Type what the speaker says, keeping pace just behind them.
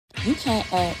You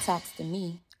can't add tax to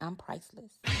me. I'm priceless.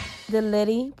 The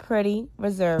litty, pretty,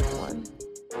 reserved one.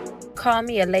 Call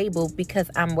me a label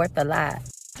because I'm worth a lot.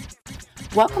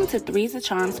 Welcome to Three's a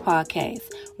Charms podcast,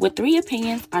 where three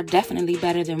opinions are definitely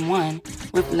better than one,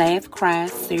 with laugh,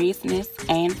 cries, seriousness,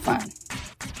 and fun.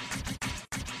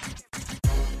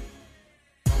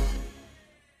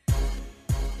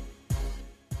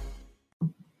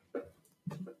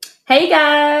 Hey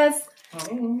guys!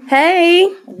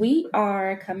 Hey! We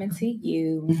are coming to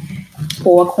you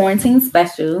for a quarantine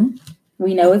special.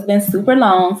 We know it's been super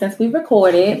long since we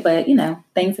recorded, but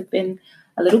things have been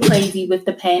a little crazy with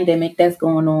the pandemic that's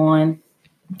going on.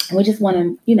 We just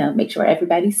want to, make sure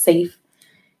everybody's safe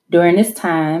during this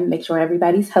time, make sure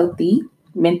everybody's healthy,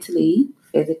 mentally,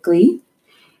 physically,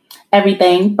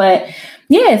 everything. But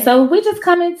yeah, so we're just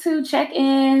coming to check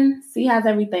in, see how's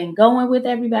everything going with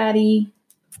everybody.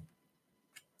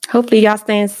 Hopefully y'all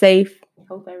staying safe.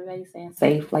 Hope everybody's staying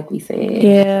safe, like we said.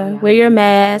 Yeah, wear your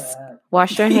mask,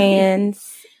 wash your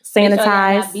hands, sanitize. Make sure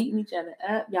y'all not beating each other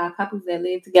up. Y'all couples that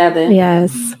live together.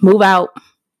 Yes, move out.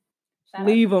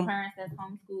 Leave them. Parents that's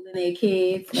homeschooling their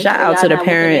kids. Shout out to the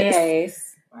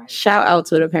parents. Shout out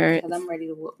to the parents. Because I'm ready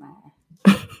to whoop mine.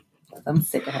 I'm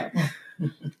sick of her.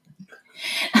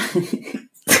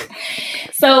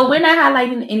 So we're not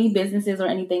highlighting any businesses or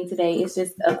anything today. It's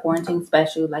just a quarantine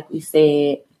special, like we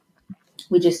said.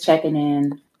 We're just checking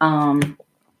in.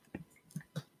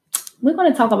 We're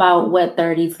going to talk about what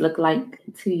 30s look like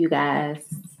to you guys,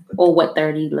 or what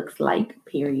 30 looks like,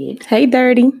 period. Hey,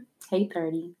 30. Hey,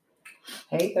 30.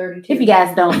 Hey, 32. If you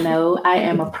guys don't know, I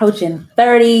am approaching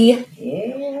 30.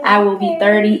 Yeah. I will be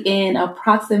 30 in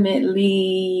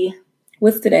approximately,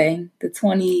 what's today? The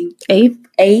 28th?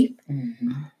 8th?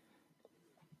 Mm-hmm.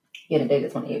 Yeah, the day the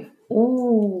 28th.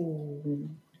 Ooh,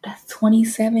 that's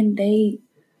 27 days.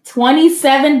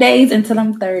 27 days until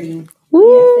I'm 30.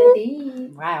 Woo. Yes,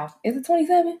 indeed. Wow. Is it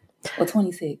 27 or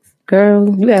 26?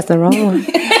 Girl, you asked the wrong one.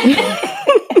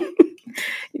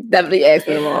 Definitely asked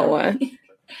the wrong one.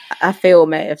 I failed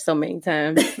math so many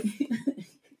times.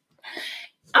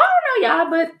 I don't know,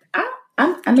 y'all, but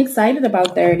I'm excited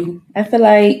about 30. I feel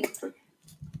like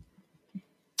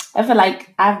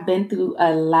I've been through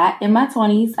a lot in my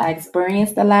 20s. I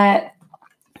experienced a lot.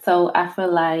 So I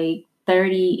feel like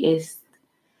 30 is,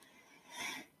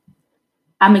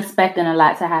 I'm expecting a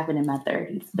lot to happen in my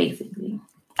 30s, basically.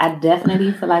 I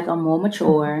definitely feel like I'm more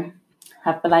mature.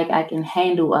 I feel like I can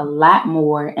handle a lot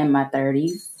more in my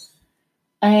 30s.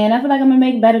 And I feel like I'm going to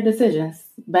make better decisions,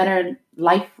 better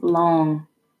lifelong,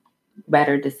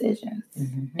 better decisions.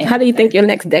 Mm-hmm. How do you think your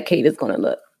next decade is going to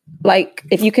look? Like,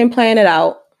 if you can plan it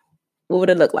out, what would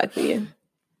it look like for you?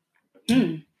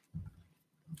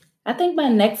 I think my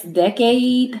next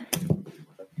decade,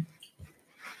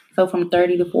 so from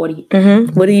 30 to 40.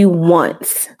 Mm-hmm. What do you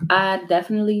want? I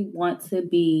definitely want to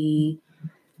be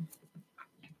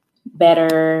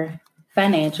better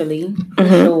financially, for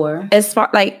sure. As far,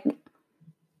 like,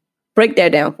 break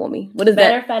that down for me. What is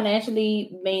better that? Financially,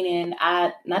 meaning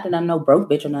not that I'm no broke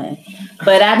bitch or nothing,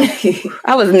 but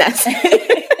I was not.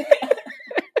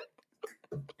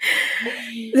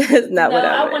 That's not what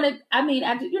I want to. I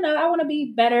want to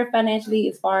be better financially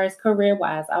as far as career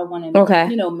wise. I want to,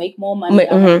 make more money.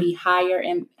 I want to be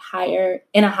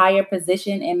in a higher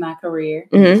position in my career.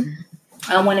 Mm-hmm.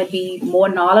 I want to be more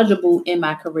knowledgeable in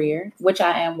my career, which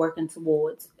I am working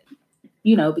towards.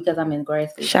 Because I'm in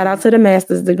grad school. Shout out to the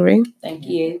master's degree. Thank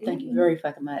you very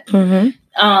fucking much.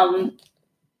 Mm-hmm.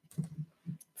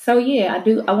 So yeah,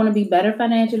 I want to be better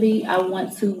financially. I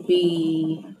want to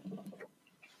be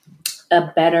I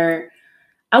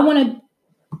want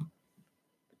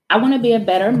to be a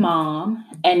better mom,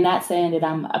 and not saying that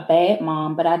I'm a bad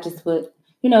mom, but I just would,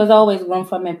 there's always room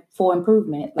for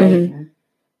improvement. Like,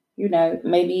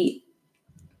 maybe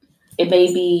it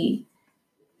may be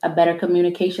a better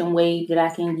communication way that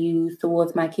I can use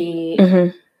towards my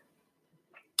kid,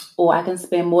 or I can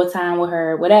spend more time with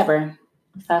her, whatever.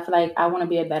 So I feel like I want to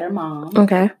be a better mom.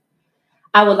 Okay.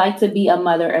 I would like to be a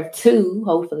mother of 2,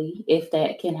 hopefully, if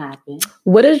that can happen.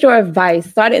 What is your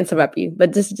advice? Sorry to interrupt you,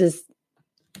 but this is just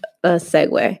a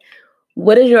segue.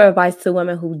 What is your advice to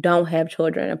women who don't have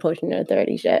children approaching their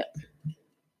 30s yet?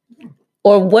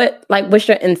 Or what's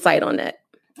your insight on that?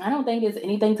 I don't think it's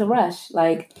anything to rush.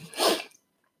 Like,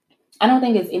 I don't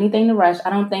think it's anything to rush. I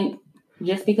don't think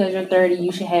just because you're 30,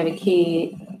 you should have a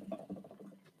kid.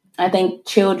 I think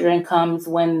children comes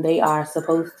when they are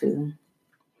supposed to.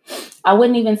 I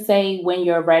wouldn't even say when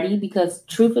you're ready, because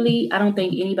truthfully, I don't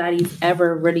think anybody's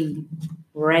ever really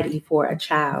ready for a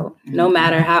child. No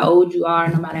matter how old you are,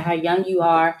 no matter how young you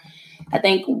are, I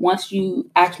think once you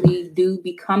actually do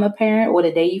become a parent, or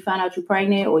the day you find out you're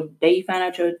pregnant, or the day you find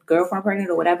out your girlfriend pregnant,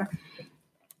 or whatever,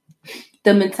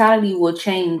 the mentality will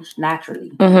change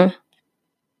naturally. Mm-hmm.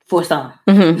 For some.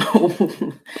 Mm-hmm.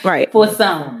 Right. For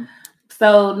some.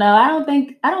 So no, I don't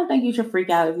think you should freak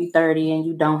out if you're 30 and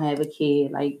you don't have a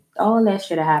kid. Like, all that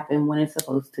should have happened when it's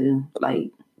supposed to.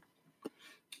 Like,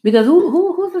 because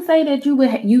who's to say that you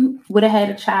would have had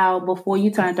a child before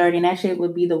you turned 30, and that shit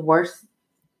would be the worst.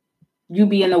 You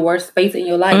be in the worst space in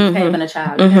your life having a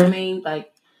child. You know what I mean?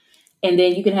 Like, and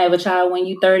then you can have a child when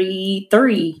you're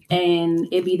 33 and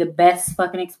it'd be the best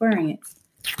fucking experience.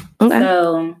 Okay.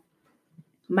 So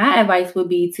my advice would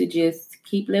be to just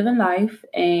keep living life,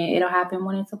 and it'll happen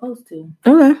when it's supposed to.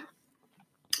 Okay.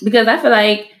 Because I feel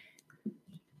like,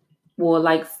 well,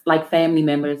 like family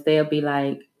members, they'll be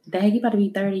like, "Dad, you about to be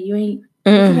 30. You ain't.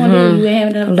 What you want to do? You ain't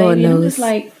having another baby." And I'm just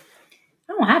like,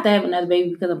 I don't have to have another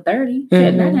baby because I'm 30. I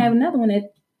can have another one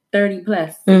at 30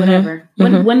 plus, whatever.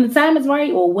 When the time is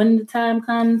right, or when the time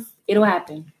comes, it'll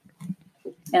happen.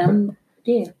 And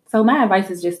so my advice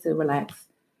is just to relax.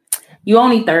 You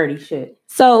only 30, shit.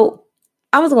 So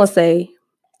I was gonna say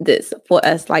this for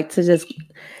us, like, to just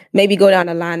maybe go down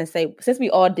the line and say, since we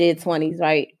all did 20s,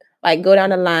 right? Like, go down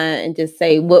the line and just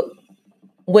say what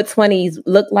 20s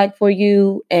look like for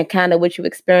you, and kind of what you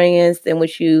experienced and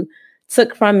what you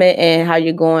took from it, and how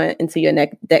you're going into your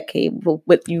next decade,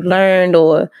 what you learned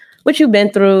or what you've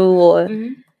been through, or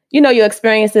your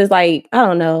experiences. Like, I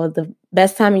don't know, the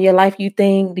best time in your life. Do you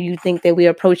think that we're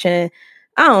approaching,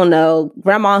 I don't know,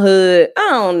 grandmahood? I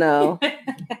don't know.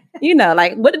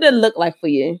 Like, what did it look like for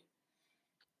you?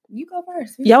 You go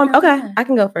first. Okay, I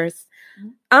can go first.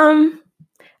 I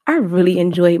really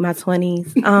enjoyed my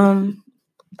 20s.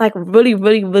 Like, really,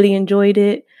 really, really enjoyed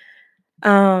it.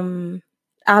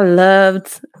 I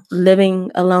loved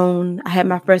living alone. I had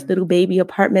my first little baby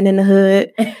apartment in the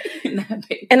hood.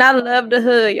 And I love the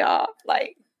hood, y'all.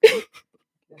 Like,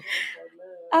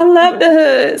 I love the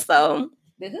hood. So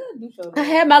I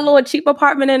had my little cheap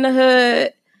apartment in the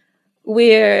hood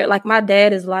where, like, my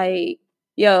dad is like,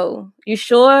 "Yo, you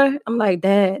sure?" I'm like,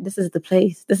 "Dad, this is the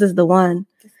place. This is the one."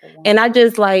 And I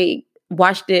just, like,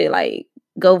 watched it, like,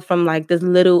 go from, like, this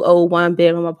little old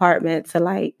 1-bedroom apartment to,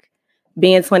 like,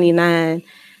 being 29.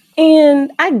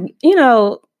 And I,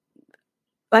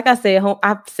 like I said,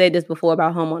 I've said this before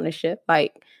about homeownership.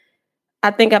 Like, I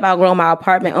think I've outgrown my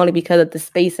apartment only because of the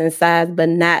space and size, but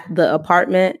not the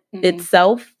apartment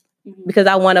itself. Because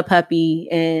I want a puppy,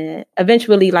 and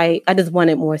eventually, like, I just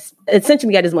wanted more.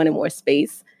 Essentially, I just wanted more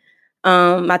space.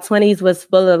 My 20s was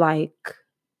full of, like,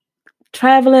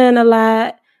 traveling a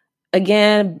lot.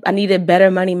 Again, I needed better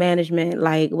money management.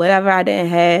 Like, whatever I didn't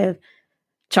have,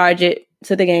 charge it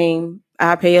to the game.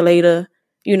 I'll pay you later,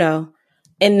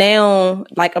 And now,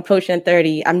 like, approaching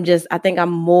 30, I think I'm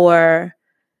more,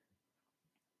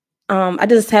 I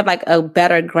just have, like, a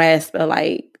better grasp of,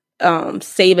 like,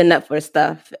 saving up for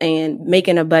stuff and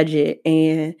making a budget,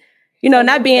 and,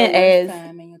 not being as...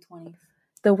 time in your 20s?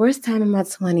 The worst time in my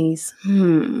 20s?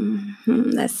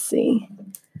 Let's see.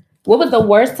 What was the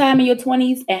worst time in your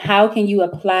 20s, and how can you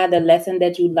apply the lesson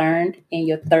that you learned in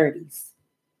your 30s?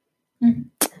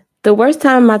 The worst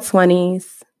time in my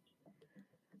 20s,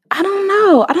 I don't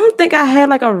know. I don't think I had,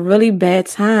 like, a really bad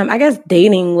time. I guess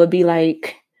dating would be,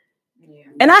 like...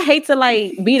 And I hate to,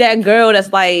 like, be that girl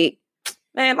that's like,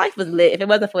 man, life was lit. If it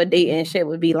wasn't for dating, shit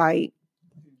would be, like...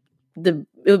 It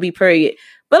would be period.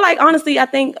 But, like, honestly, I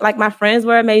think, like, my friends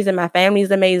were amazing. My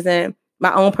family's amazing.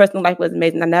 My own personal life was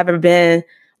amazing. I've never been,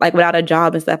 like, without a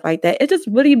job and stuff like that. It's just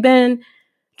really been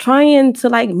trying to,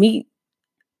 like, meet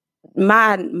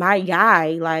my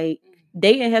guy. Like,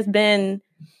 dating has been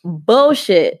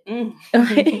bullshit.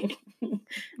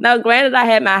 Now, granted, I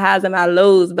had my highs and my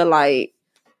lows, but, like,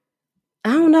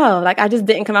 I don't know. Like, I just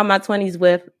didn't come out my 20s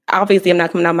with... Obviously, I'm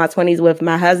not coming out my 20s with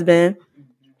my husband.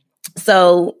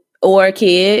 So, or a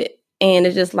kid. And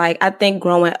it's just, like, I think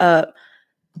growing up,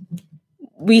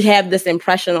 we have this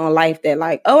impression on life that,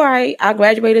 like, all right, I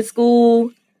graduated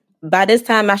school. By this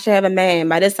time, I should have a man.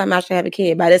 By this time, I should have a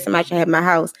kid. By this time, I should have my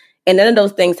house. And none of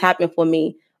those things happen for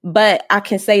me. But I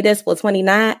can say this, for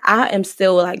 29, I am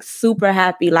still, like, super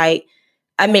happy. Like,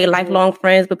 I made lifelong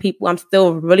friends with people I'm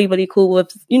still really, really cool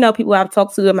with. People I've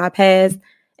talked to in my past.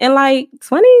 And, like,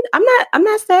 20, I'm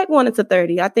not sad going into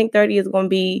 30. I think 30 is going to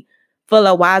be full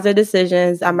of wiser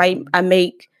decisions.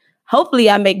 Hopefully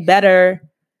I make better,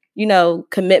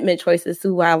 commitment choices to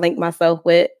who I link myself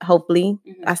with. Hopefully.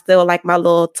 I still like my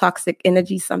little toxic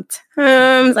energy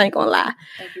sometimes. I ain't gonna lie.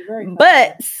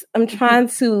 But I'm trying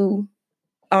to,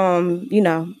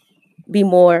 be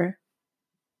more,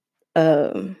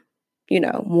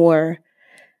 more,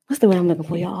 what's the word I'm looking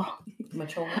for, y'all?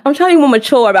 Mature. I'm trying to be more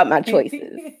mature about my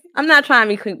choices. I'm not trying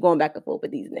to keep going back and forth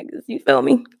with these niggas. You feel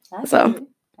me? So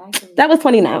that was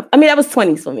 29. I mean, that was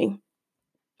 20s for me.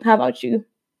 How about you?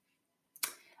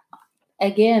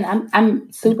 Again, I'm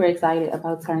super excited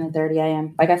about turning 30. I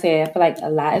am. Like I said, I feel like a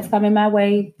lot is coming my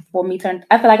way for me.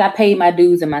 I feel like I paid my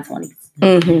dues in my 20s.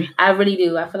 Mm-hmm. I really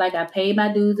do. I feel like I paid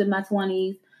my dues in my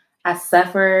 20s. I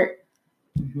suffered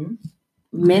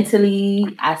mentally.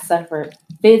 I suffered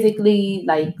physically.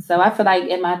 Like, so I feel like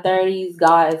in my 30s,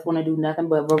 God is going to do nothing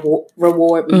but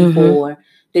reward me for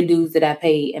the dues that I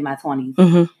paid in my 20s.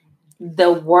 Mm-hmm.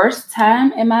 The worst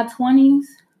time in my 20s,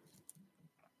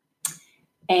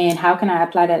 and how can I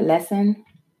apply that lesson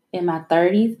in my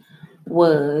 30s,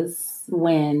 was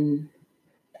when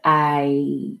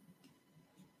I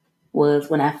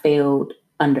failed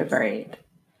undergrad.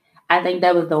 I think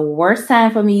that was the worst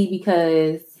time for me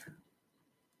because,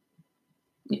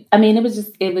 I mean,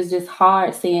 it was just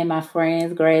hard seeing my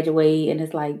friends graduate, and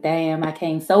it's like, damn, I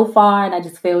came so far and I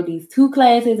just failed these 2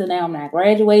 classes and now I'm not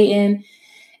graduating.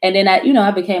 And then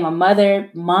I became a mother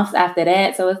months after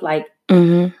that. So it's like,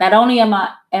 not only am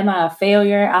I a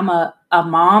failure, I'm a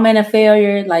mom and a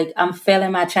failure. Like, I'm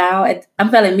failing my child. I'm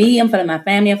failing me. I'm failing my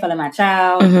family. I'm failing my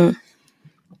child.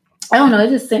 I don't know. It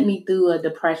just sent me through a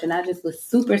depression. I just was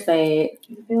super sad.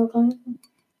 You feel okay?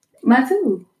 My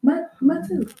too.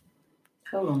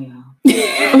 Hold on, y'all.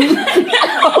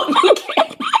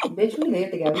 Bitch, we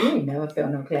live together. We ain't never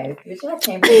felt no class. Bitch, I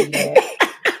can't believe that.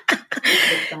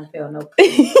 Bitch don't feel no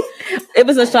class. It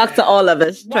was a shock to all of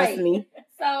us. Trust Right. me.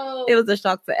 So It was a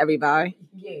shock to everybody.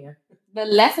 Yeah. the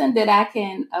lesson that I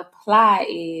can apply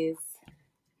is,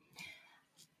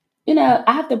 I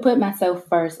have to put myself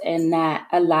first and not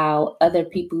allow other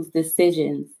people's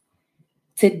decisions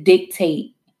to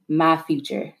dictate my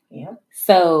future. Yeah.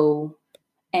 So,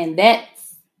 and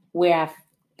that's where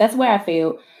I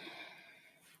failed.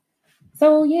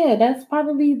 So yeah, that's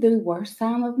probably the worst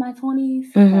time of my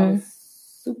 20s. I was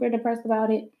super depressed about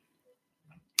it.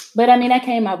 But I mean, I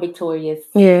came out victorious.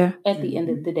 Yeah. At the end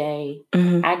of the day,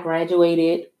 I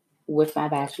graduated with my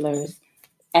bachelor's,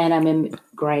 and I'm in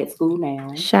grad school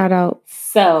now. Shout out.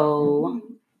 So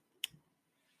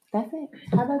that's it.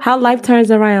 How life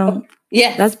turns around.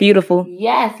 Yes, That's beautiful.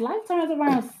 Yes, life turns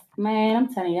around. Man,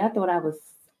 I'm telling you, I thought I was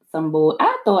some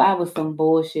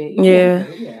bullshit. Yeah.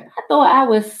 I thought I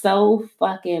was so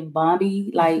fucking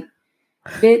bummy. Like,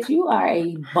 bitch, you are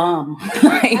a bum.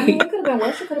 I mean, it could have been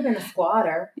worse. You could have been a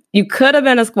squatter. You could have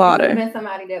been a You could squatter. have been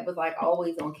somebody that was like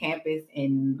always on campus,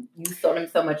 and you saw them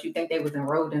so much you think they was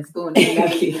enrolled in school and they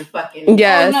never even fucking.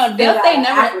 Yes. Oh no, Dale State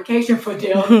never. Application for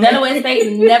Dale. Delaware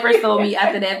State never saw me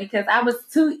after that because I was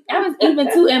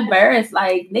even too embarrassed.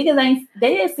 Like, niggas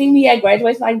they didn't see me at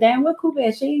graduation. Like, damn, what Cooper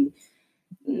is she?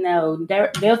 No,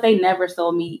 Dale State never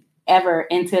saw me ever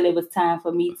until it was time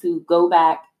for me to go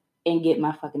back and get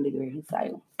my fucking degree.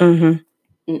 So,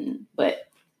 but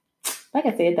like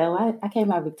I said though, I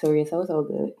came out victorious, so it's all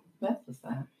good. That's what's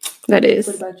up. That is.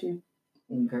 What about you?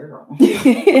 Girl.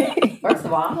 First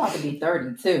of all, I'm about to be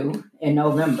 32 in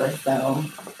November. So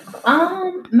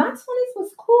my 20s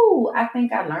was cool. I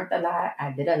think I learned a lot.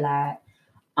 I did a lot.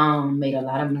 Made a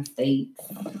lot of mistakes.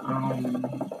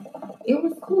 It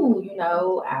was cool,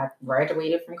 I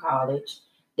graduated from college,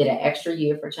 did an extra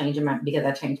year for because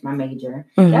I changed my major.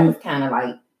 That was kind of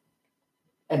like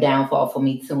a downfall for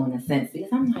me too, in a sense, because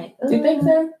I'm like, do you think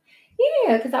so?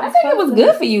 Yeah, because I think it was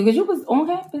good for you because you was on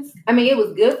campus. I mean, it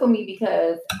was good for me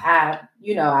because I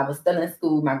was still in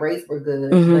school. My grades were good,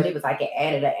 but it was like it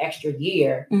added an extra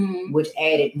year, which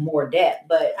added more debt.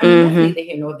 But I mean, that's neither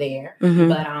here nor there.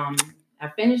 But I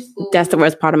finished school. That's the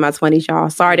worst part of my 20s, y'all.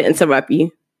 Sorry to interrupt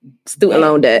you. Student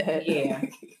loan debt. Yeah.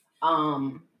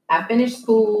 I finished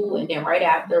school and then right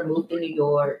after moved to New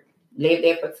York. Lived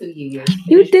there for 2 years.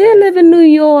 You did live in New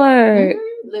York.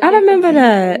 I remember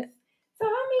that. So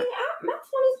I mean, my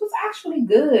 20s was actually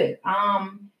good.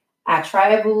 I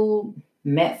traveled,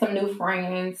 met some new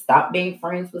friends, stopped being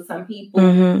friends with some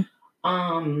people.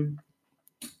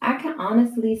 I can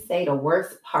honestly say the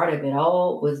worst part of it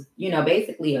all was,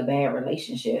 basically a bad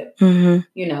relationship.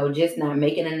 Just not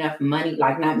making enough money,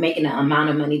 like not making the amount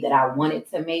of money that I wanted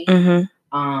to make. I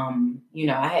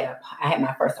had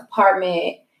my first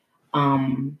apartment.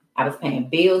 I was paying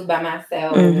bills by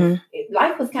myself.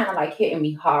 Life was kind of like hitting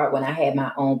me hard when I had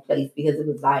my own place because it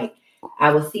was like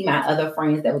I would see my other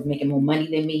friends that was making more money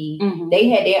than me. They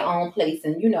had their own place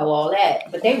and all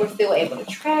that, but they were still able to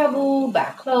travel, buy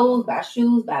clothes, buy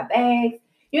shoes, buy bags,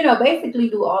 basically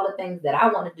do all the things that I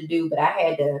wanted to do, but I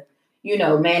had to,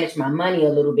 manage my money a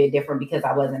little bit different because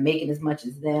I wasn't making as much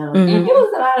as them. It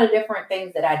was a lot of different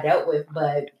things that I dealt with,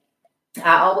 but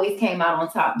I always came out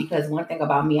on top because one thing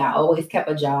about me, I always kept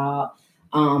a job.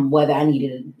 Whether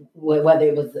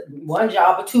it was one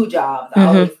job or two jobs, I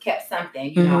always kept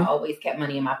something. You know, I always kept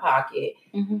money in my pocket.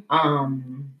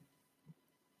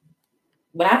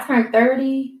 When I turned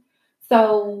 30,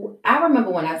 so I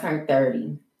remember when I turned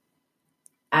 30,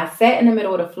 I sat in the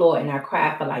middle of the floor and I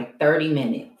cried for like 30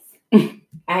 minutes.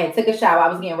 I had took a shower. I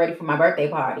was getting ready for my birthday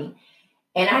party.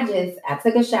 And I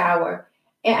took a shower.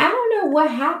 And I don't know what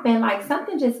happened. Like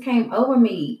something just came over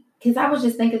me. Because I was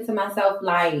just thinking to myself,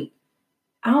 like,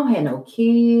 I don't have no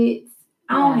kids.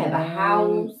 I don't have a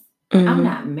house. I'm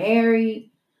not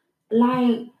married.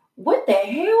 Like, what the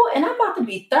hell? And I'm about to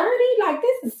be 30? Like,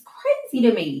 this is crazy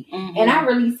to me. And I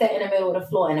really sat in the middle of the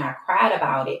floor and I cried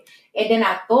about it. And then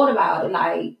I thought about it,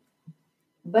 like,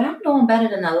 but I'm doing better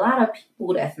than a lot of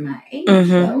people that's my age,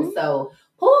 though. So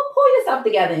pull yourself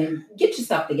together and get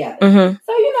yourself together.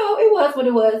 So, you know, it was what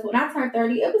it was. When I turned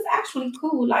 30, it was actually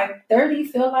cool. Like, 30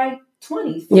 feel like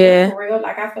 20s. For real.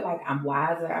 Like, I feel like I'm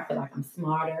wiser. I feel like I'm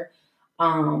smarter.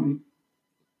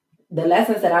 The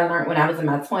lessons that I learned when I was in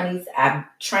my 20s, I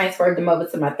transferred them over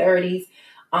to my 30s.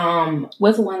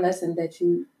 What's one lesson that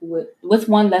you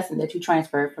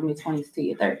transferred from your 20s to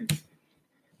your 30s?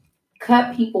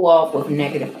 Cut people off with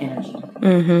negative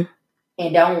energy.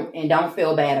 And don't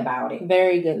feel bad about it.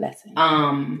 Very good lesson.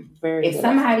 If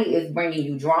somebody is bringing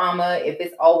you drama, if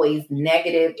it's always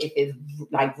negative, if it's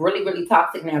like really, really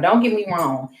toxic. Now, don't get me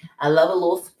wrong. I love a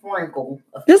little sprinkle.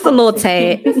 Just a little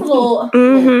tad. Just a little,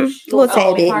 little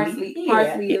tad bit.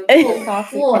 Parsley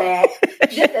for that.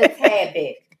 Just a tad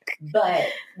bit. But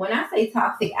when I say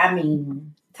toxic, I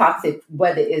mean toxic,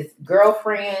 whether it's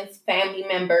girlfriends, family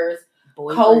members,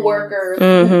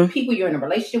 co-workers, people you're in a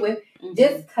relationship with.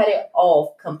 Just cut it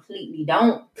off completely.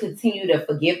 Don't continue to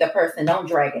forgive the person. Don't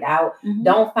drag it out.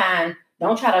 Don't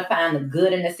try to find the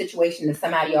good in the situation that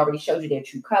somebody already showed you their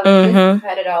true colors. Just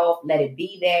cut it off. Let it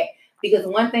be that. Because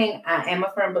one thing I am a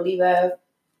firm believer of,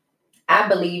 I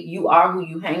believe you are who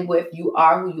you hang with. You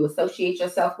are who you associate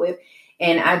yourself with.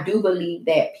 And I do believe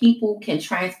that people can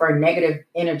transfer negative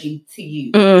energy to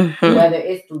you, whether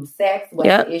it's through sex,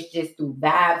 whether it's just through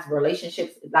vibes,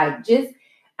 relationships. Like,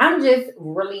 I'm just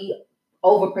really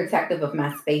overprotective of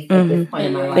my space at this point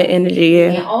in my life. The energy,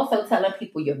 And also telling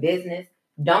people your business.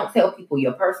 Don't tell people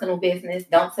your personal business.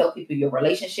 Don't tell people your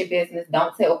relationship business.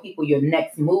 Don't tell people your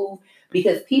next move,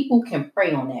 because people can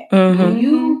prey on that. When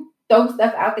you throw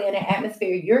stuff out there in the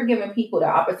atmosphere, you're giving people the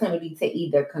opportunity to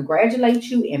either congratulate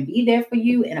you and be there for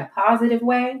you in a positive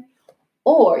way,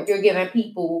 or you're giving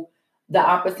people the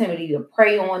opportunity to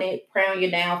prey on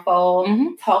your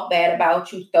downfall, talk bad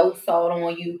about you, throw salt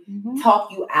on you, talk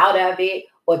you out of it,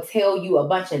 or tell you a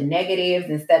bunch of negatives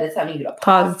instead of telling you the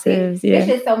positives. There's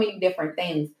just so many different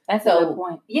things. That's a good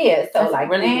point. Yeah, so That's like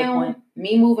really now,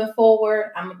 me moving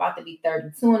forward, I'm about to be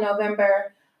 32 in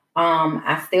November.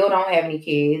 I still don't have any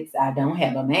kids. I don't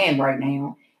have a man right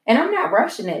now. And I'm not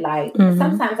rushing it. Like,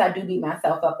 sometimes I do beat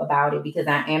myself up about it because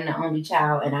I am the only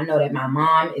child. And I know that my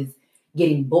mom is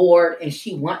getting bored and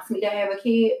she wants me to have a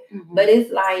kid. But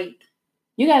it's like,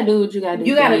 you got to do what you got to do.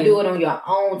 You got to do it on your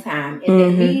own time.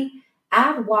 And then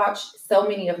I've watched so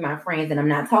many of my friends, and I'm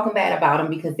not talking bad about them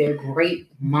because they're great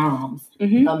moms,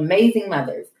 amazing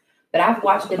mothers. But I've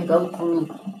watched them go through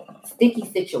sticky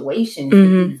situations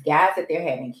with these guys that they're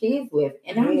having kids with.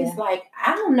 And I'm just like,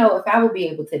 I don't know if I would be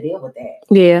able to deal with that.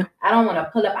 Yeah. I don't want to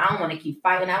pull up. I don't want to keep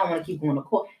fighting. I don't want to keep going to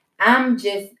court. I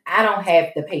don't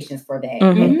have the patience for that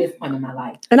at this point in my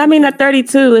life. And I mean, at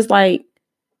 32, it's like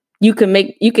you can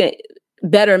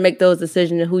better make those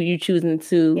decisions of who you choosing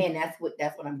to. And that's what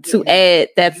I'm to add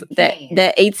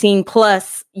that 18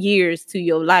 plus years to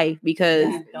your life,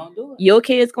 because don't do it. Your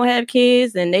kids gonna have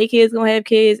kids and their kids gonna have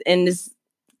kids, and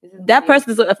that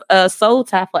person's a soul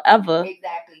tie forever.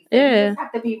 Exactly. So you just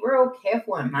have to be real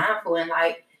careful and mindful, and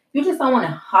like, you just don't want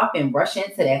to hop and rush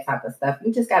into that type of stuff.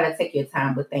 You just got to take your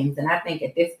time with things. And I think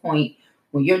at this point,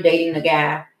 when you're dating a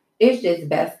guy, it's just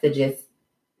best to just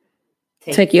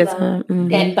take your time.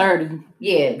 At 30.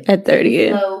 Yeah. At 30,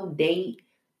 slow, date,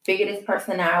 figure this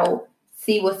person out,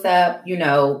 see what's up,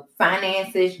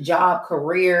 finances, job,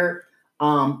 career,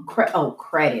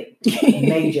 credit.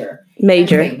 Major.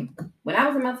 When I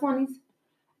was in my 20s,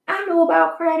 I knew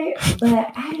about credit,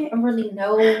 but I didn't really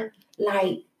know,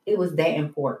 like, it was that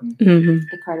important.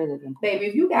 The credit is important. Baby,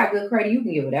 if you got good credit, you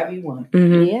can get whatever you want.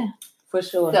 Yeah, for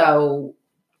sure. So,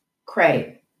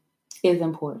 credit is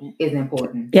important.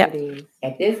 Yeah. It is.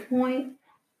 At this point,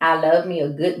 I love me a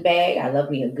good bag. I love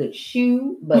me a good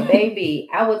shoe. But baby,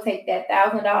 I would take that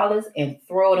 $1,000 and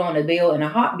throw it on a bill in a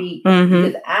heartbeat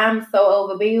because I'm so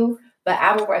over bills. But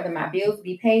I would rather my bills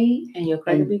be paid And your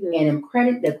credit be good. and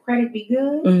the credit be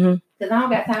good. Because I don't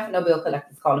got time for no bill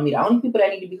collectors calling me. The only people that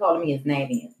need to be calling me is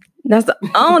Navins. That's the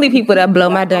only people that blow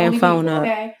my damn phone up.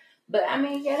 Okay. But I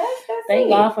mean, yeah, that's Thank it.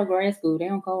 God for grad school. They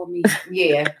don't call me.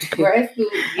 Yeah, grad school.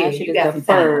 Yeah, you got some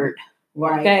time.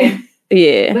 Right. Okay.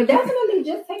 Yeah. But definitely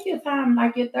just take your time,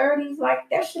 like your 30s, like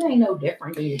that shit ain't no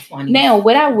different than your 20s. Now,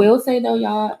 what I will say though,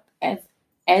 y'all,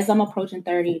 as I'm approaching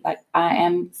 30, like I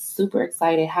am super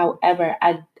excited. However,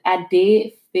 I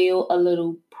did feel a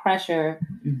little pressure.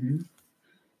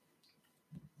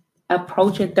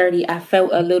 Approaching 30, I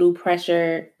felt a little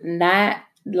pressure, not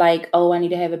like, oh, I need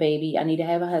to have a baby, I need to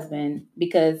have a husband,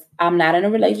 because I'm not in a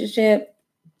relationship.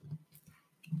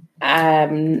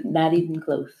 I'm not even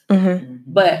close.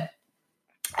 But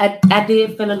I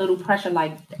did feel a little pressure,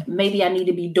 like maybe I need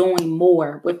to be doing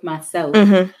more with myself.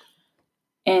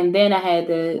 And then I had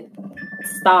to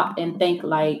stop and think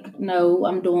like, no,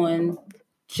 I'm doing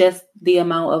just the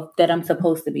amount of that I'm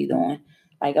supposed to be doing.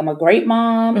 Like, I'm a great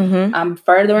mom. I'm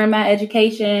furthering my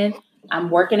education.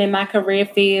 I'm working in my career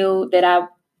field that I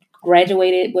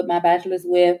graduated with my bachelor's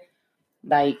with.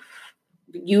 Like,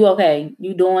 you okay.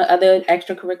 You doing other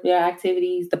extracurricular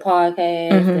activities, the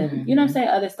podcast, and you know what I'm saying,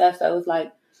 other stuff. So it was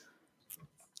like,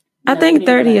 I think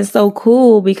 30 is so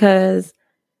cool because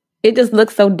it just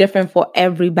looks so different for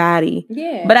everybody.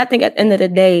 Yeah. But I think at the end of the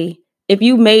day, if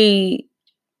you made,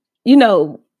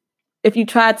 if you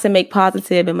tried to make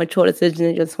positive and mature decisions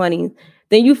in your 20s,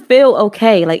 then you feel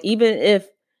okay. Like, even if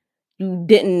you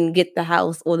didn't get the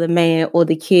house or the man or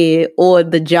the kid or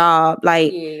the job,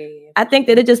 like, I think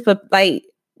that it just, like,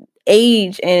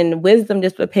 age and wisdom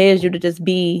just prepares you to just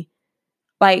be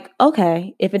like,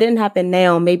 okay, if it didn't happen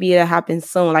now, maybe it'll happen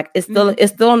soon. Like, it's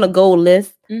still on the goal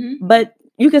list, but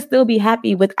you can still be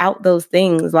happy without those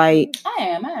things. Like, I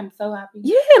am so happy.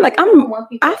 Yeah, like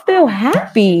I feel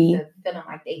happy. Feeling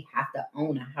like they have to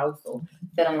own a house or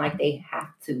feeling like they have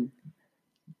to.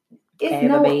 It's have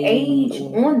no a baby age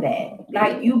on that.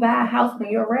 Like, you buy a house when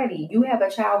you're ready. You have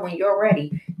a child when you're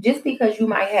ready. Just because you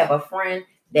might have a friend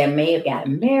that may have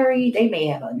gotten married, they may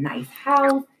have a nice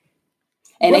house.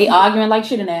 And they arguing like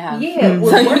shit in that house. Yeah.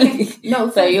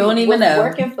 So you don't even know.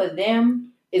 Working for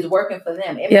them is working for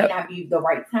them. It may not be the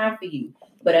right time for you.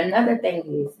 But another thing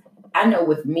is, I know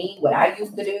with me, what I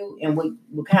used to do, and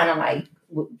what kind of like,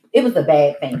 it was a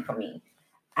bad thing for me.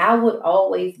 I would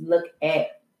always look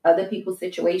at other people's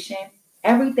situation.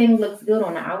 Everything looks good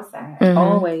on the outside.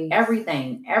 Always.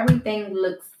 Everything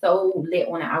looks so lit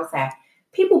on the outside.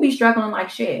 People be struggling like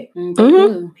shit.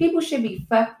 People should be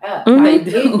fucked up. Like,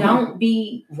 it don't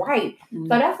be right. So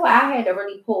that's why I had to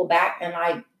really pull back and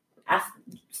like, I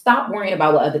stop worrying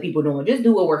about what other people doing. Just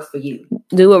do what works for you.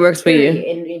 Do what works for you.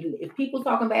 And if people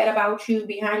talking bad about you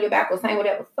behind your back or saying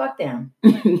whatever, fuck them.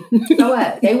 So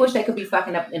what? They wish they could be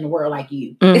fucking up in the world like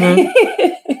you.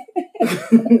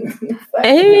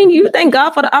 And you thank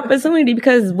God for the opportunity,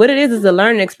 because what it is a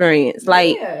learning experience.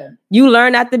 Like, you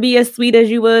learn not to be as sweet as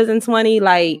you was in 20.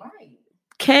 Like,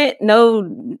 can't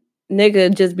no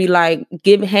nigga just be like,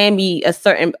 hand me a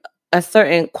certain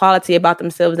quality about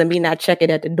themselves and be not check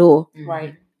it at the door.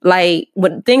 Right. Like,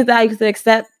 what things that I used to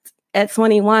accept at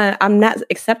 21, I'm not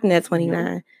accepting at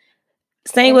 29.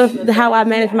 Same with how I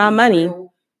manage my money.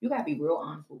 You gotta be real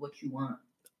honest with what you want.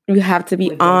 You have to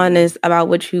be honest about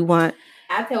what you want.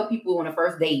 I tell people on the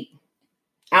first date,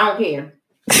 I don't care.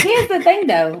 Here's the thing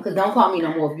though, because don't call me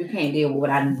no more if you can't deal with what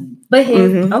I need. But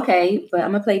okay, but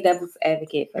I'm gonna play devil's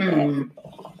advocate for that.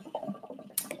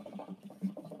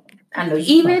 I know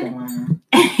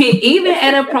even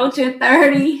at approaching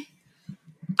 30,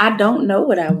 I don't know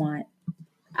what I want.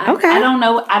 I don't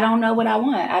know what I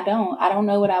want. I don't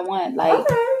know what I want. Like,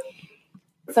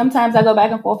 sometimes I go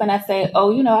back and forth and I say,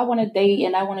 oh, I want to date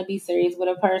and I want to be serious with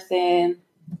a person.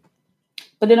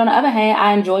 But then on the other hand,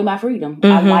 I enjoy my freedom.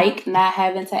 I like not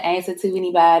having to answer to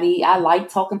anybody. I like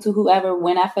talking to whoever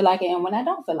when I feel like it and when I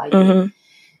don't feel like it.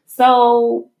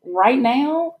 So right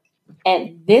now,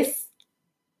 at this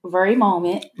very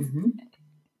moment,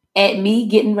 at me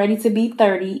getting ready to be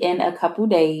 30 in a couple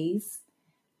days,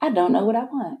 I don't know what I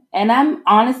want. And I'm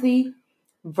honestly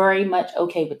very much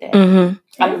okay with that.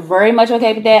 I'm very much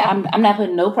okay with that. I'm not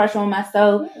putting no pressure on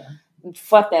myself.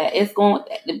 Fuck that. It's going,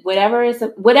 whatever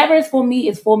is for me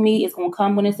is for me. It's gonna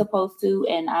come when it's supposed to,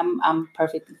 and I'm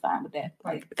perfectly fine with that.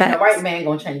 Like, the right man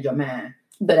gonna change your mind.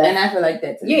 And I feel like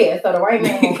that too. Yeah, so the right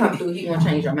man gonna come through, he gonna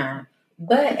change your mind.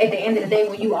 But at the end of the day,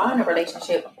 when you are in a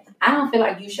relationship, I don't feel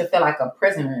like you should feel like a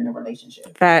prisoner in a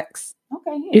relationship. Facts.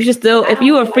 Okay. Yeah. You should still, if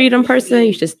you're a freedom person,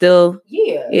 you should still.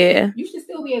 Yeah. Yeah. You should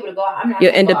still be able to go out. I'm not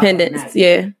your independence.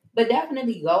 Yeah. But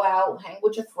definitely go out, hang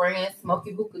with your friends, smoke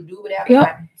your hookah, do whatever. Yep.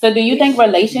 Like, So do you think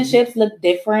relationships look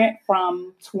different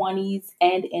from 20s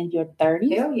and in your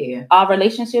 30s? hell yeah. Are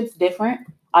relationships different?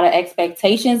 Are the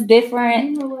expectations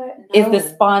different? You know what? No. Is the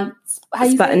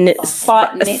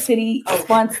spontaneity? I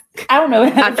don't know.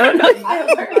 I don't know. I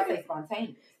have heard you say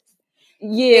spontaneous.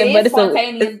 Yeah, It but is it's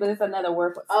spontaneous, but it's another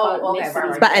word for okay,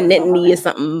 right. spontaneity or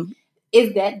something.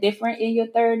 Is that different in your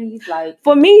 30s? Like,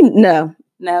 For me, no.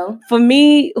 no. For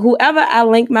me, whoever I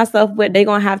link myself with, they're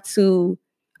gonna have to.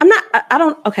 I'm not. I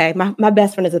don't. Okay, my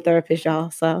best friend is a therapist,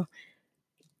 y'all. So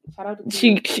Shout out to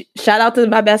she shout out to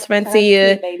my best friend Shout out to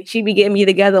Tia. Tia, baby. She be getting me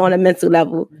together on a mental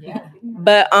level. Yeah.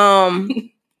 But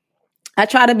I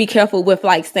try to be careful with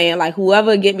like saying like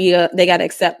whoever get me, they gotta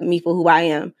accept me for who I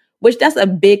am. Which that's a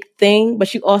big thing.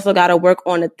 But you also gotta work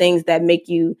on the things that make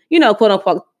you, quote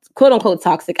unquote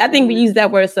toxic. I think we use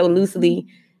that word so loosely.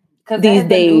 These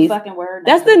days,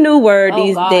 that's the new word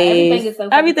these days.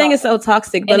 Everything is so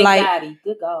toxic, but anxiety.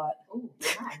 Good God. Ooh,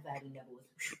 my anxiety level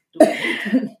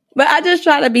is but I just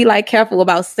try to be like careful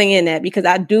about saying that because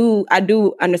I do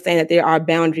understand that there are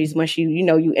boundaries once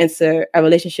you enter a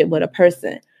relationship with a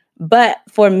person. But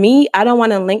for me, I don't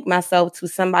want to link myself to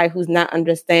somebody who's not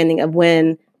understanding that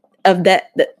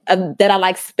I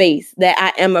like space,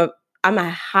 that I'm a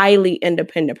highly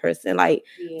independent person. Like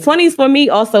 20s for me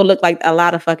also look like a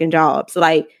lot of fucking jobs.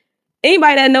 Like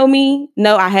anybody that know me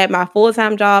know I had my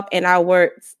full-time job and I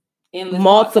worked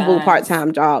multiple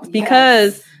part-time jobs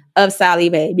because of Sally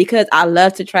Mae, because I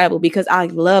love to travel, because I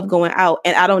love going out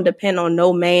and I don't depend on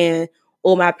no man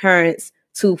or my parents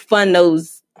to fund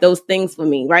those things for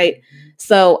me. Right.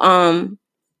 So,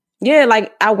 yeah,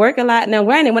 like I work a lot now.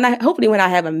 Granted, when I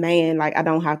have a man, like I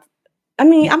don't have. I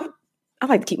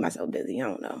like to keep myself busy. I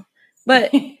don't know, but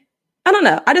I don't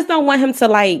know. I just don't want him to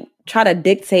like try to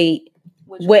dictate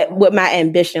what my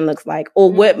ambition looks like or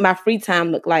what my free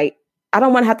time look like. I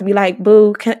don't want to have to be like,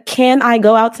 boo, can I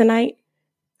go out tonight?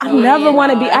 I never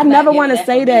want to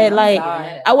say that. Like,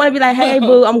 I want to be like, hey,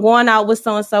 boo, I'm going out with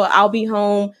so and so. I'll be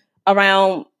home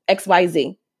around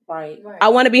XYZ. Right. I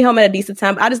want to be home at a decent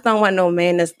time. I just don't want no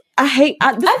man that's. I feel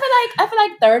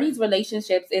like 30s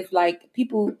relationships is like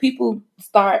people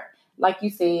start, like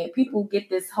you said, people get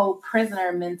this whole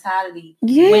prisoner mentality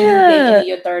when you get in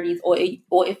your 30s,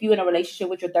 or if you're in a relationship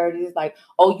with your 30s, it's like,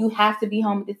 oh, you have to be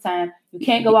home at this time. You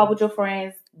can't go out with your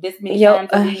friends this many times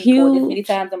a week or this many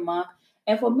times a month.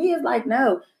 And for me, it's like,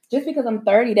 no, just because I'm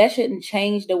 30, that shouldn't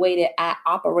change the way that I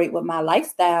operate with my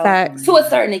lifestyle to a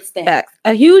certain extent. Facts.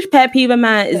 A huge pet peeve of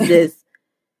mine is this.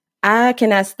 I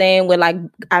cannot stand when like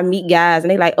I meet guys and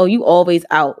they like, oh, you always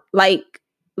out. Like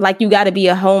you got to be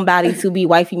a homebody to be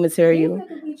wifey material.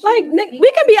 Like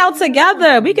we can be out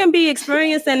together. We can be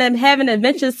experiencing and having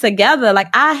adventures together. Like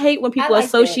I hate when people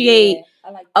associate,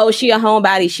 oh, she a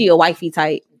homebody, she a wifey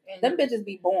type. Them bitches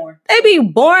be boring. They be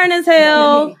boring as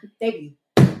hell. They be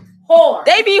whore.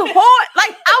 They be whore.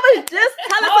 Like I was just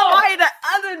telling somebody the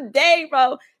other day,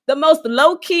 bro. The most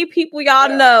low key people y'all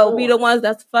know be the ones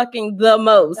that's fucking the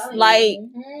most. Like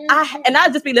I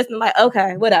just be listening like,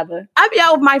 okay, whatever. I be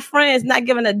out with my friends, not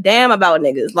giving a damn about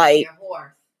niggas. Like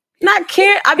not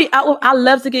care. I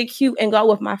love to get cute and go out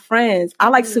with my friends. I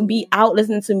like to be out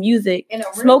listening to music,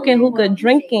 smoking hookah,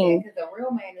 drinking. Because a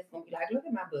real man is gonna be like, look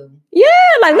at my boo. Yeah,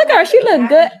 like look at her, she look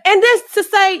good. And this to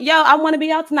say, yo, I want to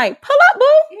be out tonight. Pull up,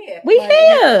 boo. Yeah, we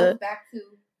here. Back to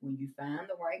when you find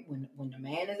the right, when the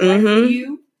man is right for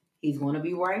you, he's gonna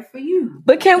be right for you.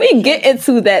 But can we get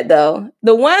into that though?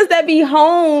 The ones that be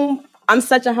home, I'm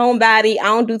such a homebody. I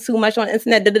don't do too much on the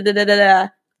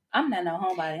internet. I'm not no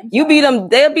homebody.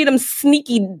 They'll be them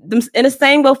sneaky. And the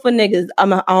same go for niggas.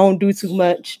 I don't do too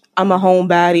much. I'm a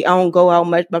homebody. I don't go out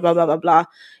much. Blah blah blah blah blah.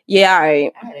 Yeah, all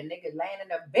right. I had a nigga laying in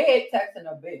the bed texting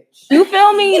a bitch. You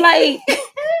feel me? Like,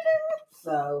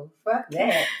 so fuck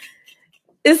that.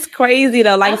 It's crazy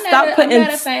though. Like, stop putting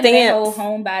stamps. Whole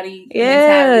homebody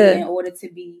mentality in order to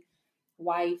be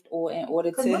wifed or in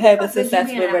order to have a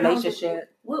successful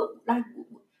relationship. Well, like,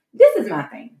 this is my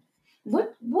thing.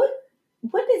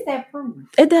 What does that prove?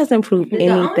 It doesn't prove anything.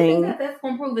 The only thing that's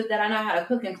going to prove is that I know how to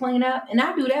cook and clean up, and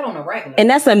I do that on a regular. And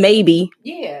that's a maybe.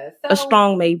 Yeah. So a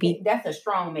strong maybe. That's a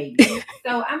strong maybe.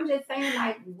 So I'm just saying,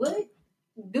 like, what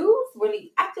dudes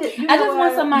really... I just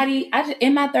want somebody...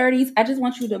 in my 30s, I just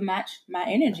want you to match my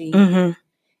energy.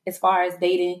 As far as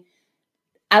dating.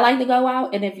 I like to go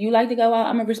out, and if you like to go out,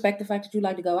 I'm going to respect the fact that you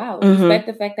like to go out. Respect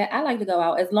the fact that I like to go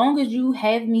out. As long as you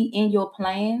have me in your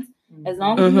plans, as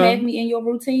long as you have me in your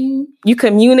routine, you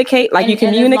communicate like you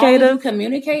communicate. You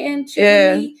communicate and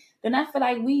me, then I feel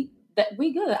like we good.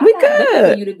 We good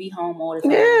for you to be home all the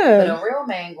time. Yeah. But a real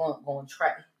man going to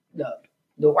try. Look,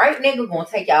 The right nigga gonna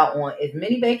take y'all on as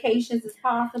many vacations as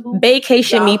possible.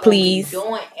 Vacation y'all me, please.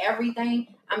 Doing everything.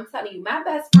 I'm telling you, my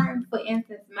best friend, for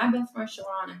instance,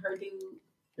 Sharon and her dude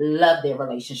love their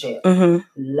relationship.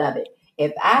 Love it.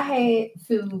 If I had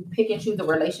to pick and choose a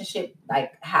relationship,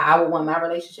 like how I would want my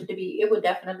relationship to be, it would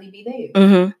definitely be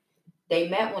theirs. They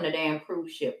met on a damn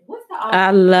cruise ship. What's the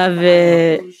I love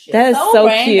it. That's so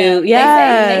cute.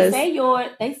 Yes.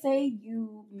 They say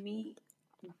you meet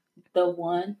the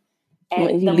one at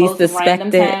when you the least most random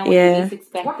expect time, it. when Yeah. you least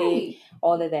expect it,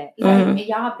 all of that. And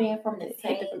y'all been from the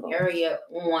same area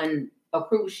on a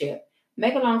cruise ship.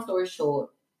 Make a long story short,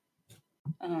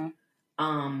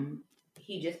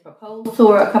 he just proposed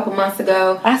to her a couple months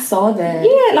ago. I saw that.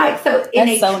 Yeah, like so. And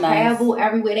they so travel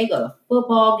everywhere. They go to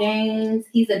football games.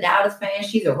 He's a Dallas fan.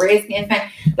 She's a Redskins fan.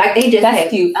 Like they just that's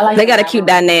cute. I like they got a cute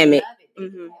dynamic. They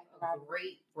have a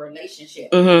great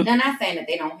relationship. Now, not saying that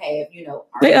they don't have,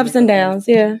 they ups and downs.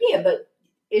 Yeah. Yeah, but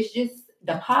it's just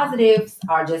the positives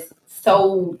are just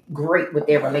so great with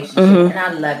their relationship, and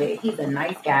I love it. He's a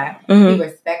nice guy. He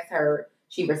respects her.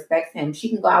 She respects him. She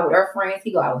can go out with her friends.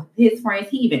 He go out with his friends.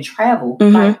 He even travel.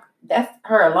 Like that's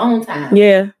her alone time.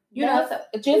 Yeah. So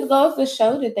it just goes to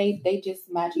show that they just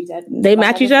match each other. They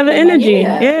match each other energy.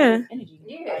 Yeah.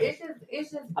 It's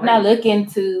just. I'm not looking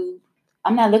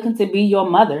to be your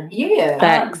mother. Yeah.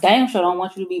 Facts. Damn sure don't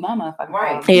want you to be my motherfucker.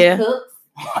 Right. Yeah. He cooks.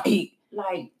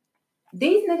 Like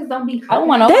these niggas don't be. I don't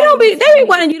want. They be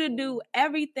wanting you to do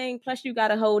everything. Plus, you got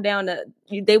to hold down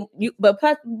but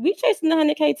plus we chasing the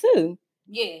 100K too.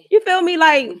 Yeah. You feel me?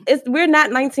 Like we're not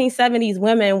 1970s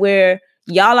women where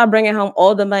y'all are bringing home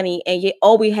all the money and yet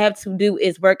all we have to do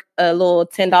is work a little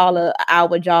 $10 an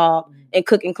hour job and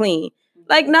cook and clean.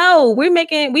 Like, no, we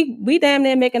damn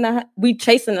near we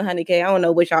chasing the 100K. I don't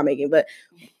know what y'all making, but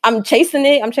I'm chasing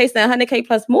it. I'm chasing 100K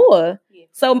plus more. Yeah.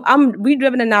 So we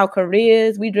driven in our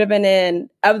careers. We driven in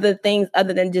other things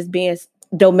other than just being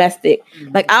domestic.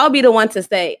 Like, I'll be the one to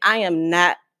say, I am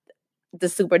not the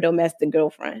super domestic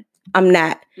girlfriend. I'm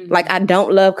not. Like, I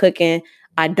don't love cooking.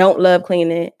 I don't love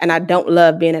cleaning. And I don't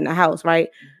love being in the house, right?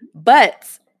 But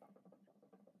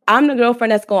I'm the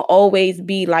girlfriend that's going to always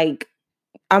be like,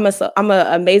 I'm a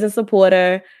amazing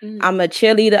supporter. I'm a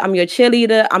cheerleader. I'm your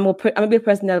cheerleader. I'm gonna be a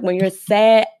person that when you're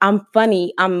sad, I'm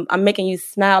funny. I'm making you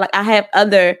smile. Like I have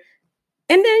other,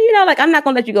 and then like I'm not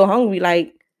gonna let you go hungry.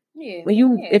 Like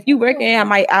if you working, I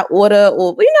might out order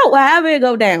or however it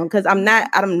go down. Because I'm not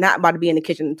about to be in the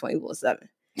kitchen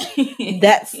 24/7.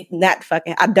 That's not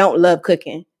fucking. I don't love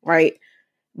cooking, right?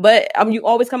 But you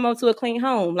always come up to a clean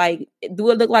home. Like, do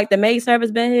it look like the maid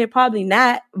service been here? Probably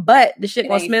not. But the shit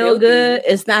gonna smell good.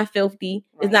 It's not filthy.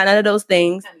 Right. It's not none of those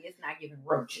things. It's not giving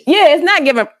roaches. Yeah, it's not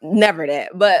giving never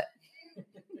that. But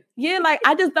yeah, like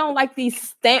I just don't like these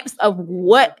stamps of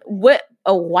what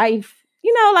a wife.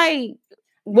 Like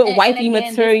what wifey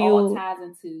material. This all ties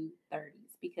into 30s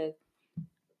because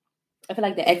I feel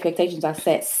like the expectations are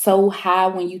set so high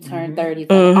when you turn 30.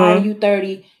 Like, are you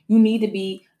 30? You need to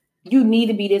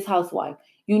be this housewife.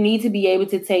 You need to be able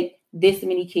to take this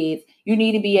many kids. You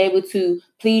need to be able to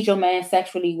please your man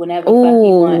sexually whenever the fuck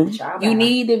you want. You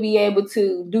need to be able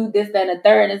to do this, that, and the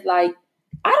third. And it's like,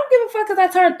 I don't give a fuck because I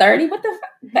turned 30. What the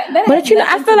fuck? But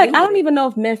I feel like I don't even know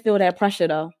if men feel that pressure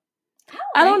though.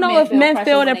 I don't know if men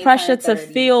feel that pressure to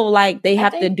feel like they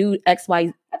have to do X,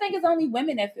 Y. I think it's only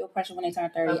women that feel pressure when they turn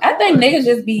 30. I think niggas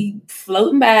just be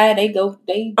floating by.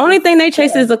 Only thing they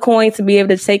chase is a coin to be able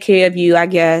to take care of you, I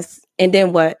guess. And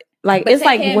then what? Like, but it's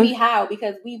like take care of me how?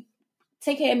 Because we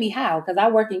take care of me how? Because I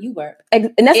work and you work.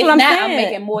 And that's what I'm saying. I'm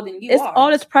making more than you it's are. All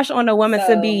this pressure on the woman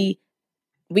to be.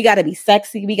 We gotta be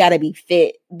sexy. We gotta be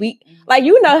fit. Like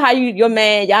how your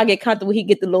man, y'all get comfortable. He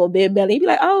get the little big belly. He be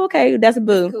like, oh, okay, that's a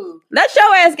boo. Cool. Let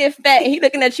your ass get fat. And he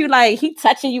looking at you like he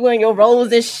touching you in your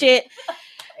rolls and shit.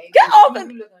 Get off it.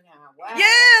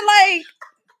 Yeah, like,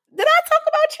 did I talk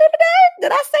about you today?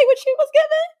 Did I say what you was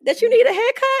giving? That you need a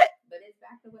haircut? But it's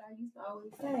back to what I used to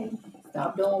always say.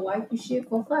 Stop doing wifey shit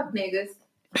for fuck niggas.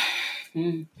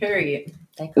 Period.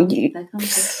 I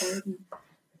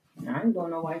ain't doing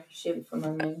no wifey shit for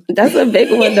no man. That's a big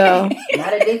one though.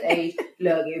 Not at this age.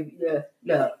 Look.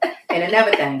 And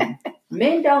another thing,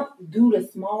 men don't do the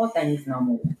small things no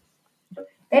more.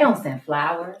 They don't send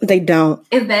flowers. They don't.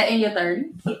 Is that in your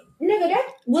 30s? Nigga, that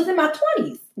was in my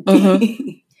 20s.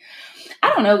 I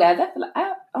don't know, guys. I feel like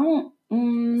I don't.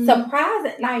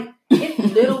 Surprising. Like, it's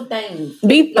little things.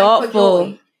 Be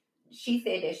thoughtful. She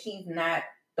said that she's not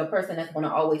the person that's going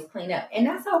to always clean up. And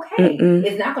that's okay.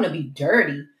 It's not going to be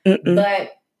dirty.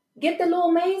 But get the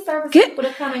little maid service people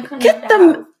to come and clean up the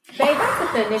house. Babe, I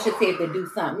took the initiative to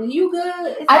do something. You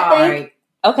good? It's all right.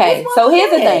 Okay, so here's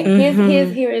the thing.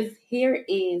 here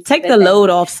is take the thing. load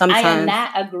off sometimes. I am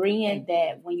not agreeing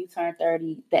that when you turn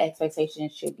 30, the expectation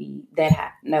should be that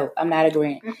high. No, I'm not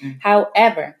agreeing.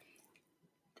 However,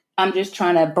 I'm just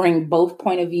trying to bring both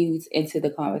point of views into the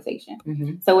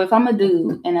conversation. So if I'm a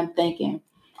dude and I'm thinking,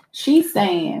 she's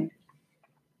saying,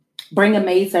 bring a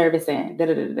maid service in,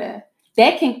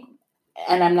 that can,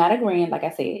 and I'm not agreeing, like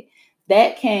I said,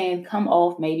 that can come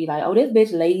off maybe like, oh, this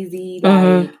bitch lazy,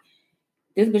 like,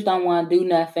 this bitch don't want to do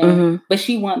nothing, but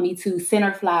she want me to send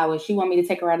her flowers. She want me to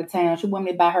take her out of town. She want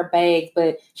me to buy her bags,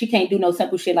 but she can't do no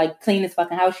simple shit like clean this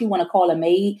fucking house. She want to call a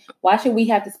maid. Why should we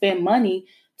have to spend money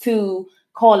to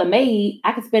call a maid?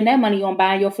 I can spend that money on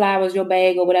buying your flowers, your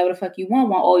bag, or whatever the fuck you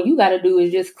want. All you got to do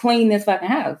is just clean this fucking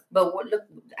house. But look,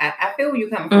 I feel where you're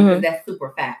coming from because that's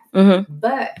super fast.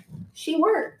 But she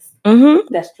works.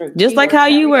 That's true. Just like how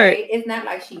you work. It's not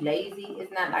like she lazy.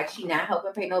 It's not like she not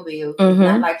helping pay no bills. It's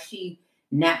not like she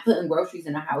not putting groceries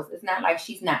in the house. It's not like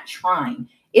she's not trying.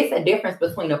 It's a difference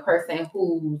between a person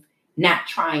who's not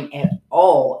trying at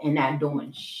all and not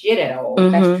doing shit at all.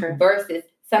 That's true. Versus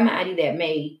somebody that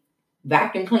may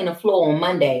vacuum clean the floor on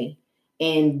Monday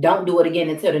and don't do it again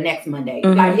until the next Monday.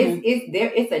 Like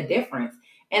it's a difference.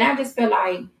 And I just feel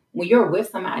like when you're with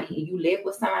somebody and you live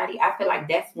with somebody, I feel like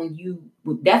that's when you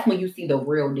see the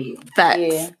real deal. Facts.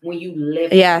 Yeah. When you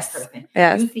live with that person.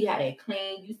 Yes. You see how they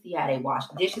clean, you see how they wash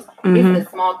dishes. It's the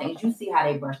small things. You see how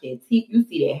they brush their teeth, you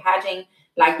see their hygiene.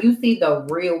 Like you see the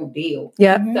real deal.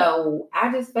 Yeah. So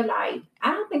I just feel like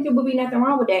I don't think there would be nothing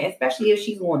wrong with that, especially if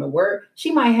she's going to work.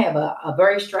 She might have a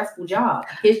very stressful job.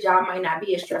 His job might not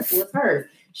be as stressful as hers.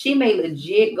 She may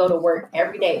legit go to work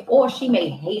every day, or she may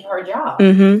hate her job.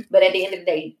 But at the end of the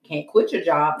day, you can't quit your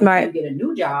job until you get a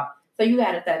new job. So you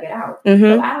got to thug it out.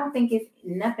 So I don't think it's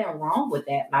nothing wrong with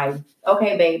that. Like,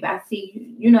 okay, babe, I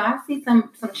see, I see some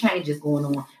changes going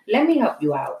on. Let me help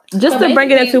you out. Just to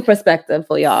bring it into perspective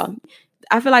for y'all.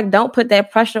 I feel like don't put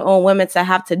that pressure on women to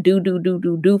have to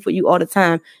do for you all the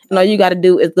time. And all you got to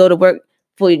do is go to work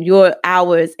for your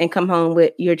hours and come home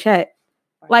with your check.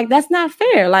 Like, that's not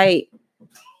fair. Like,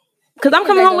 because I'm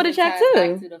coming home with a check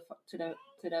too. To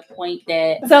the point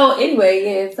that. So anyway,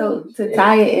 yeah. So to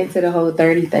tie it into the whole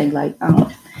 30 thing, like, I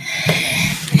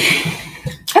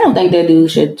don't think that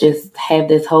dude should just have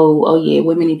this whole, oh yeah,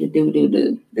 women need to do.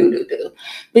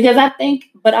 Because I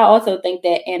also think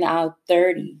that in our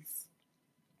 30s,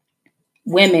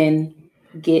 women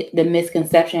get the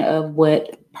misconception of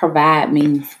what provide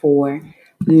means for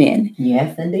men.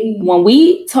 Yes, indeed. When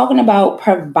we talking about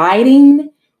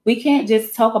providing, we can't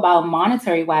just talk about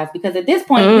monetary wise, because at this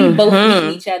point we both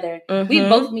meet each other. We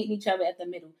both meet each other at the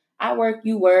middle. I work,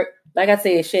 you work. Like I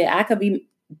said, shit, I could be.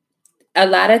 A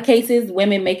lot of cases,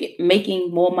 women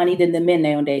making more money than the men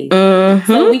nowadays.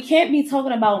 So we can't be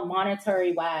talking about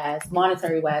monetary wise.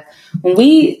 When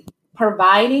we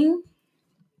providing,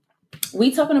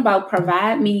 we talking about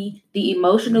provide me the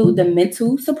emotional, the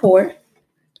mental support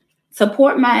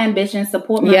my ambition,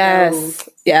 support my goals.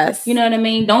 Yes. You know what I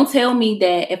mean? Don't tell me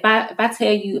that if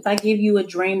I give you a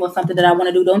dream or something that I want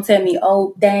to do, don't tell me,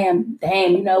 oh, damn,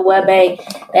 you know what, babe,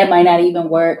 that might not even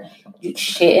work.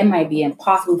 Shit, it might be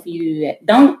impossible for you to do that.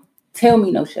 Don't tell me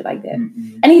no shit like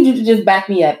that. I need you to just back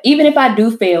me up. Even if I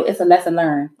do fail, it's a lesson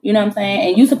learned. You know what I'm saying?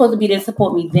 And you're supposed to be there to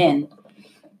support me then.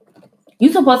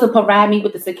 You're supposed to provide me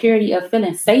with the security of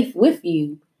feeling safe with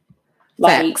you.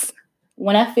 Like, Facts.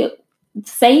 When I feel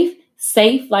safe,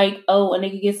 like, oh, a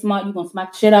nigga gets smart, you gonna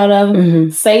smack the shit out of him.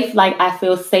 Safe, like I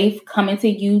feel safe coming to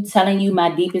you, telling you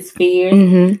my deepest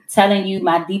fears, telling you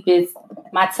my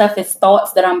toughest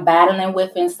thoughts that I'm battling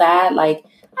with inside. Like,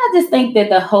 I just think that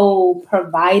the whole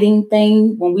providing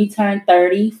thing when we turn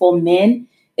 30 for men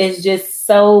is just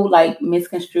so like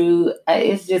misconstrued.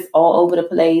 It's just all over the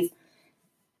place.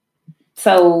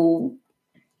 So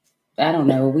I don't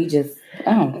know.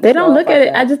 They don't look at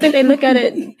it. I just think they look at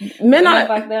it. Men are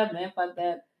fuck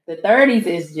that. The 30s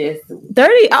is just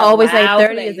 30. I always say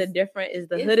 30 is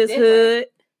the hood is hood.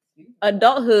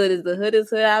 Adulthood is the hood is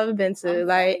hood I've ever been to.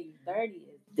 Like 30 is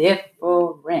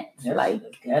different. Like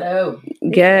ghetto.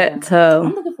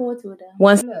 I'm looking forward to it though.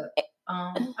 Once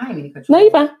I ain't mean to cut you. No,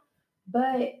 you're fine.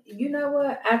 But you know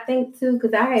what? I think too,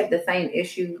 because I have the same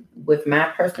issue with my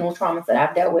personal traumas that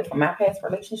I've dealt with from my past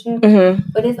relationship.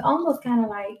 But it's almost kind of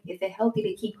like, is it healthy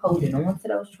to keep holding on to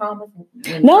those traumas?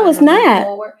 No, it's not.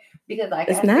 Forward? Because like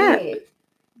I said,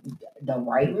 the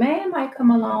right man might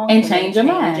come along and change your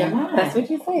mind. That's what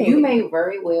you say. You may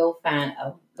very well find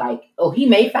he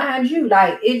may find you.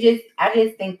 Like I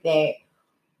just think that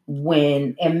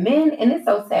men, and it's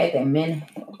so sad that men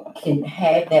can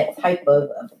have that type of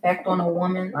effect on a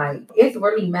woman. Like, it's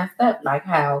really messed up. Like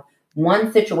how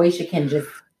one situation can just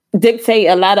dictate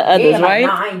a lot of others, right?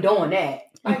 Nah, I ain't doing that.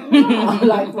 Like, no,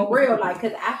 like for real, like,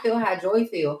 cause I feel how Joy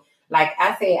feel. Like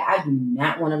I said, I do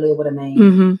not want to live with a man.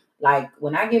 Mm-hmm. Like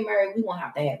when I get married, we gonna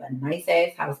have to have a nice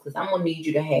ass house because I'm gonna need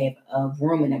you to have a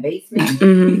room in the basement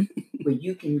where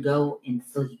you can go and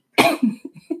sleep,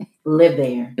 live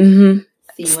there,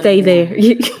 stay there.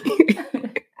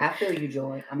 I feel you,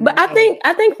 Joy. But I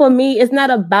think for me, it's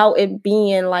not about it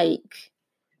being like.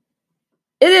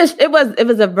 It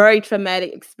was a very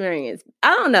traumatic experience.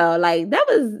 I don't know, like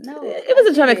it was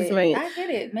a traumatic experience. I get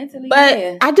it mentally,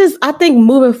 but I think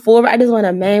moving forward, I just want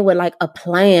a man with like a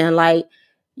plan. Like,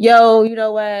 yo, you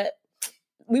know what?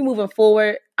 We moving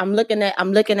forward. I'm looking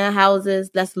at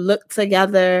houses. Let's look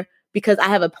together because I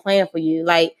have a plan for you.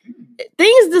 Like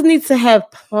things just need to have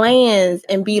plans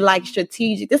and be like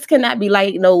strategic. This cannot be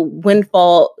like no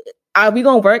windfall. Are we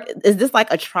gonna work? Is this like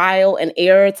a trial and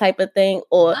error type of thing,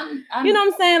 or you know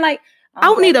what I'm saying? Like I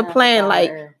don't need a plan.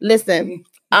 Like, listen,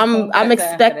 I'm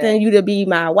expecting you to be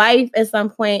my wife at some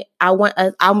point.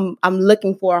 I'm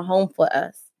looking for a home for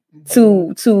us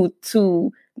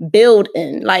to build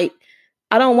in. Like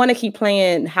I don't want to keep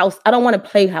playing house. I don't want to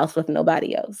play house with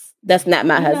nobody else. That's not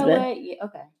my husband. Yeah,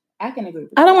 okay. I can agree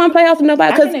with that. I don't want to play house with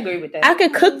nobody. I can agree with that. I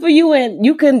can cook for you and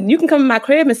you can come in my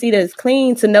crib and see that it's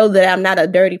clean to know that I'm not a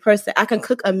dirty person. I can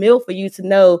cook a meal for you to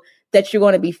know that you're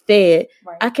going to be fed.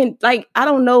 Right. I can I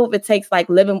don't know if it takes like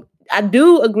living. I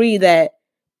do agree that,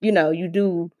 you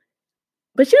do,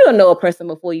 but you don't know a person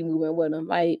before you move in with them.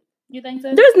 Like, you think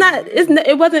so?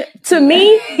 It wasn't to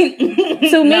me.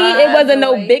 It wasn't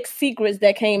no big secrets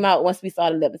that came out once we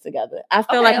started living together. I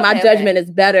feel like my judgment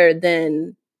is better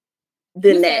than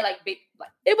that.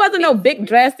 It wasn't no big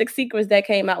drastic secrets that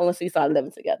came out once we started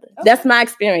living together. Okay. That's my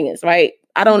experience, right?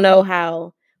 I don't know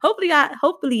how.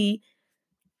 Hopefully,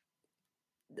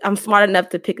 I'm smart enough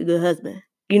to pick a good husband.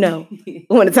 When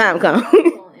the time comes. On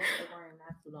Instagram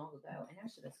not too long ago, and I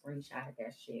should have screenshotted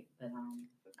that shit, but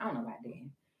I don't know about that.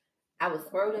 I was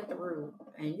scrolling through,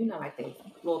 and like the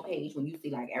explore page when you see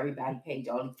like everybody page,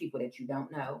 all these people that you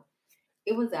don't know.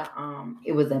 It was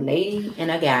a lady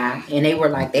and a guy, and they were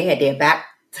like they had their back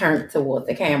turned towards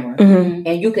the camera,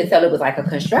 and you could tell it was like a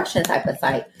construction type of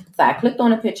site. So I clicked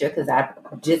on a picture because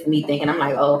me thinking I'm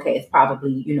like, oh, okay, it's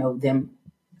probably them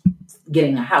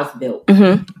getting a house built.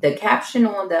 The caption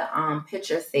on the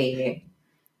picture said,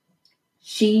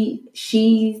 she's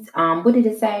what did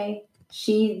it say?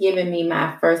 She's giving me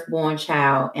my firstborn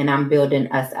child, and I'm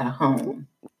building us a home.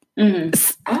 I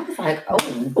was like, oh.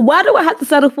 Why do I have to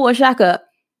settle for a shack up?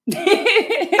 I'm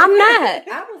not.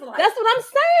 I was like, that's what I'm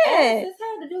saying. All this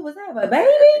had to do was have a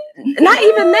baby. Not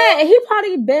even that. He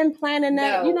probably been planning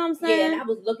that. No. You know what I'm saying? Yeah, and I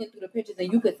was looking through the pictures,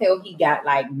 and you could tell he got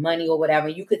like money or whatever.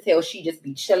 You could tell she just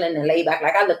be chilling and laid back.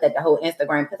 Like I looked at the whole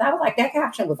Instagram because I was like, that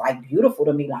caption was like beautiful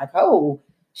to me. Like, oh,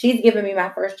 she's giving me my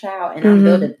first child, and I'm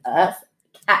building us.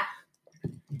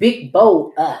 Big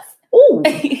bold us. Ooh.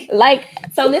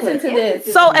 So listen to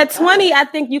this. So at 20, I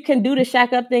think you can do the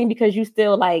shack up thing because you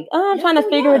still like, I'm trying to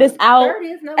figure this out.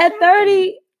 At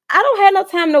 30, I don't have no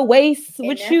time to waste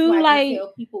with you. Like, you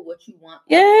tell people what you want.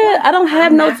 Yeah, I don't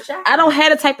have I don't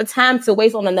have the type of time to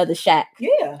waste on another shack.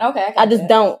 Yeah. Okay. I just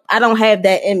don't. I don't have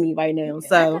that in me right now.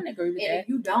 So I can agree with that.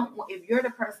 If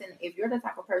you're the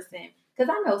type of person,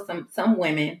 because I know some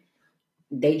women,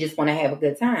 they just want to have a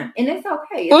good time, and it's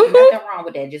okay. There's nothing wrong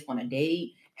with that. Just want to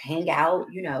date, hang out,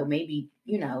 maybe,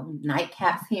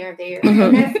 nightcaps here and there.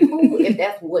 And that's cool if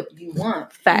that's what you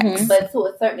want. Facts. But to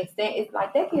a certain extent, it's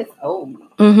like that gets old.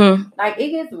 Like it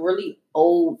gets really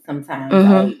old sometimes.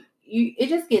 Like, it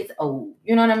just gets old.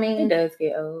 You know what I mean? It does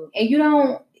get old.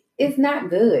 And it's not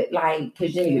good. Like,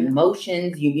 because your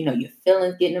emotions, your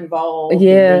feelings getting involved.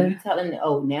 Yeah. And you telling,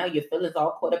 now your feelings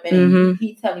all caught up in it.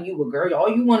 He's telling you, well, girl, all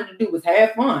you wanted to do was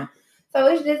have fun. So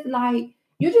it's just like,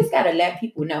 you just gotta let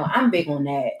people know. I'm big on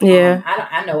that. Yeah.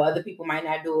 I know other people might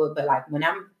not do it, but like when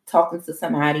I'm talking to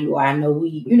somebody, or I know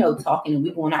we, talking and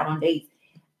we going out on dates,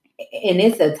 and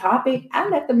it's a topic, I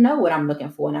let them know what I'm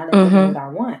looking for, and I let them know what I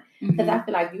want, because I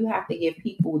feel like you have to give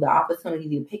people the opportunity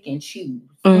to pick and choose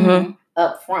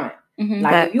up front.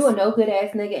 Like if you a no good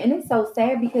ass nigga, and it's so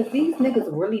sad because these niggas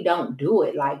really don't do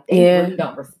it. Like they really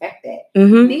don't respect that.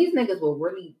 These niggas will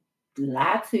really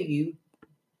lie to you,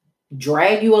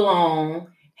 drag you along,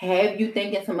 have you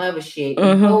thinking some other shit.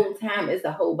 The whole time it's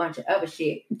a whole bunch of other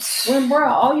shit. When, bro,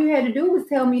 all you had to do was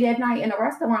tell me that night in a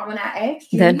restaurant when I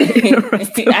asked you.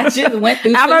 I just went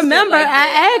through. I remember like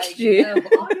I asked you.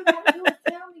 All you gotta do is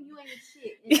tell me you ain't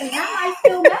shit, and I might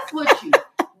still mess with you.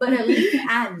 But but at least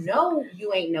I know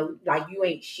you ain't you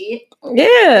ain't shit.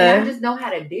 Yeah. And I just know how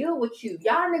to deal with you.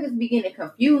 Y'all niggas be getting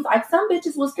confused. Like some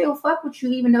bitches will still fuck with you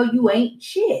even though you ain't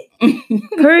shit.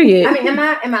 Period. I mean, am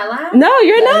I lying? No,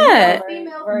 you're not.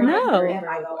 Female, No.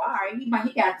 like, oh, all right, he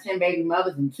got 10 baby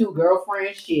mothers and 2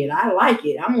 girlfriends. Shit, I like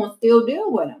it. I'm gonna still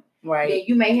deal with him. Right. Then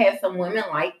you may have some women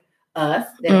like us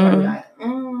that are like,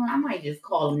 I might just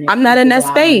call them. I'm not in that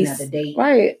space.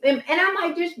 Right. And I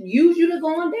might just use you to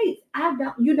go on dates.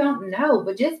 You don't know,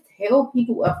 but just tell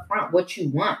people up front what you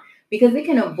want because it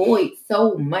can avoid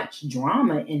so much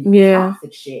drama and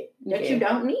toxic shit that you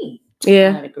don't need.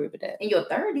 Yeah. I agree with that. In your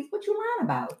 30s, what you lying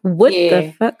about? What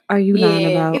the fuck are you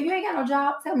lying about? If you ain't got no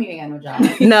job, tell me you ain't got no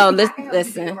job. No,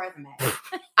 listen.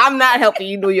 I'm not helping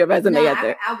you do your resume out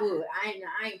there. I would. I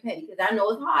ain't petty because I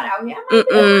know it's hard out here. I might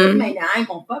do a resume now. I ain't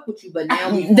gonna fuck with you, but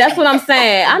now that's what I'm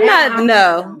saying. I'm not.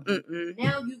 No.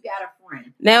 Now you got a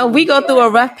friend. Now we go through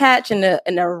a rough patch in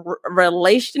a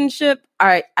relationship. All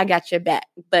right, I got your back.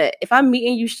 But if I'm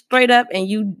meeting you straight up and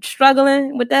you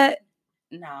struggling with that,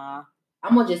 nah.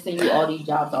 I'm gonna just send you all these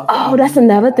jobs off. Oh, that's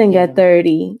another thing at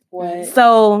 30. What?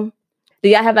 So, do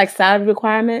y'all have like salary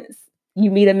requirements?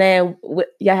 You meet a man,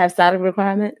 y'all have salary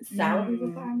requirements? Salary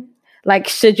requirements? Like,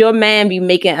 should your man be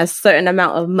making a certain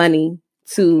amount of money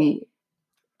to?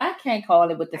 I can't call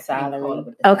it with the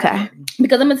salary. Okay.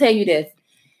 Because I'm gonna tell you this.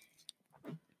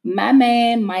 My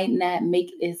man might not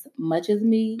make as much as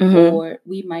me, or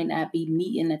we might not be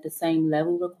meeting at the same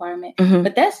level requirement.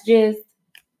 But that's just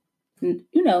 9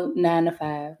 to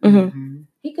 5.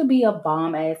 He could be a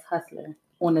bomb ass hustler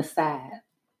on the side.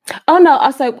 Oh no!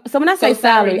 So when I say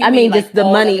salary, I mean just the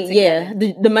money. Yeah,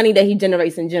 the money that he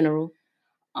generates in general.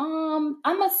 I'm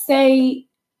gonna say,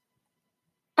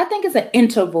 I think it's an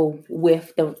interval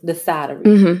with the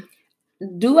salary.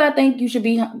 Do I think you should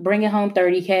be bringing home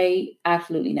 $30K?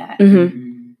 Absolutely not.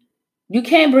 You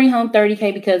can't bring home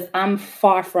 $30K because I'm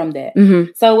far from that.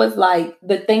 So it's like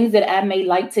the things that I may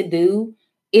like to do.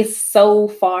 It's so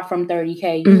far from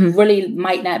 $30K. You really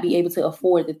might not be able to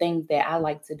afford the things that I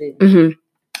like to do.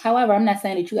 However, I'm not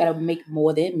saying that you got to make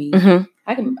more than me.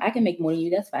 I can make more than you.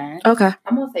 That's fine. Okay.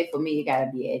 I'm gonna say for me, it got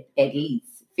to be at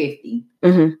least 50.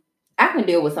 I can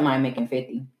deal with somebody making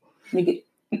 50. Okay.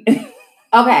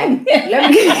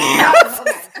 Let me just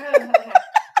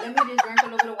drink a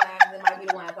little bit of wine. It might be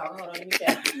the wine talking. Hold on, let me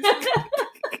check.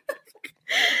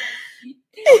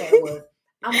 Okay,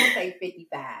 I'm gonna say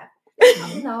 55.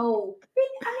 No,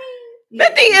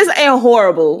 50 is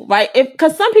horrible, right?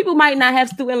 Because some people might not have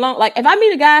student loan. Like if I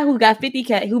meet a guy who got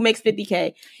 50K, who makes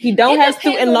 50K, he don't have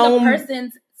student loan. The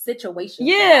person's situation.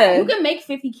 Yeah, you can make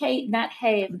 50K, not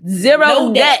have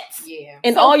zero debts. Yeah,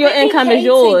 and so all your income is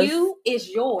yours. To you is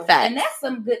yours, and that's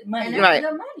some good money. And that's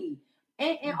good money.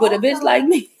 And but also, a bitch like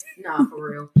me, nah, for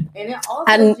real. And it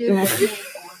also just depends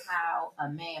on how a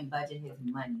man budget his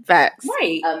money. Facts.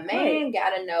 Right. A man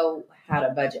gotta know how to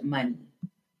budget money.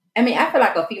 I mean, I feel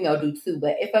like a female do too,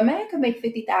 but if a man can make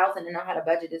 $50,000 and know how to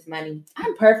budget his money,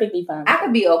 I'm perfectly fine. I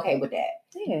could be okay with that.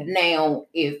 Yeah. Now,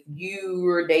 if you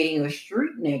were dating a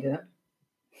street nigga,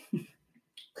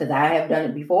 because I have done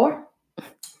it before,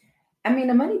 I mean,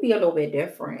 the money be a little bit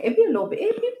different. It'd be a little bit.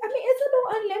 It's a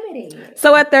little unlimited.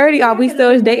 So at 30, are we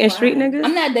still dating street niggas?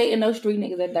 I'm not dating no street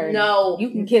niggas at 30. No,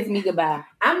 you can kiss me goodbye.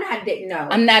 I'm not dating. No,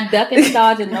 I'm not ducking and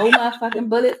dodging no motherfucking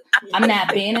bullets. I'm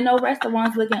not being in no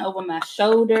restaurants looking over my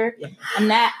shoulder. I'm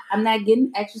not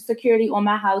getting extra security on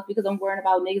my house because I'm worrying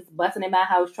about niggas busting in my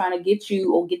house trying to get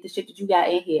you or get the shit that you got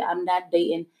in here. I'm not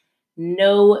dating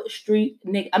no street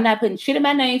nigga. I'm not putting shit in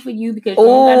my name for you because you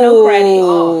don't got no credit.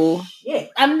 Oh shit.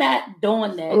 I'm not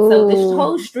doing that. Ooh. So this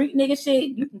whole street nigga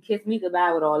shit, you can kiss me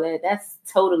goodbye with all that. That's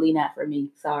totally not for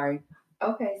me. Sorry.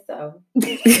 Okay, so let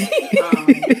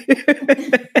me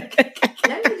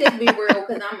just be real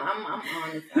because I'm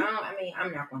honest.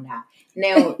 I'm not gonna die.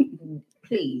 Now,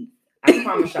 please, I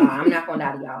promise y'all, I'm not gonna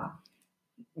die to y'all.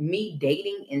 Me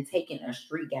dating and taking a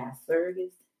street guy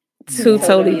serious. Two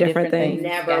totally different things.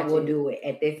 Never will do it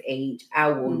at this age. I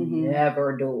will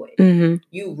never do it.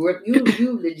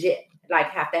 You legit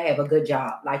like have to have a good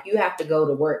job. Like you have to go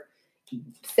to work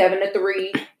 7 to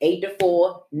 3, 8 to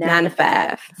 4, 9 to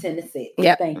 5, 10 to 6.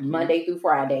 Yep. Monday through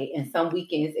Friday, and some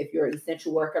weekends if you're an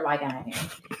essential worker like I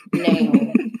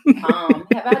am. Now,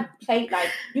 have I played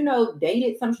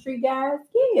dated some street guys?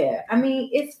 Yeah. I mean,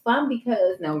 it's fun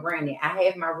because now, granted, I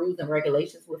have my rules and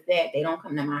regulations with that. They don't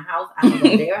come to my house. I don't go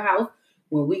to their house.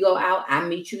 When we go out, I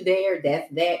meet you there. That's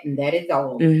that, and that is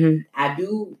all. I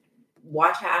do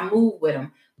watch how I move with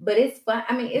them, but it's fun.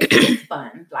 I mean, it's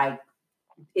fun. Like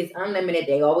it's unlimited.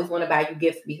 They always want to buy you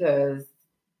gifts because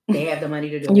They have the money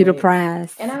to do You the it.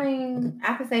 prize. And I mean,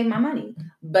 I could save my money.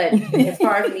 But as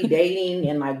far as me dating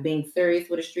and like being serious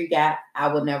with a street guy,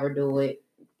 I would never do it.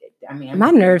 I mean,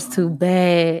 My nerves too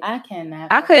bad. I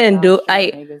cannot. I couldn't do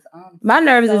like my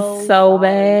nerves is so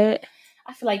bad.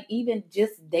 I feel like even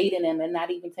just dating them and not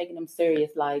even taking them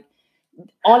serious, like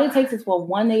all it takes is for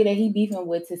one nigga that he beefing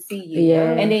with to see you,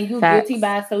 Yeah, and then you guilty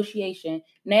by association.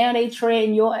 Now they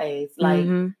treading your ass, like.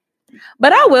 Mm-hmm.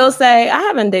 But I will say I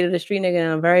haven't dated a street nigga in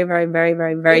a very, very, very,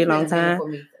 very, very long time.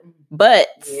 But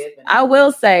I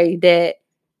will say that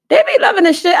they be loving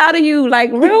the shit out of you,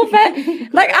 like real fast.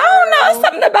 Like I don't know, it's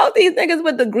something about these niggas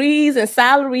with degrees and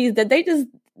salaries that they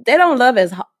don't love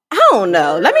as. I don't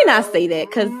know. Let me not say that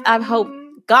because I hope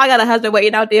God got a husband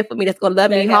waiting out there for me that's gonna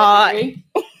love me hard.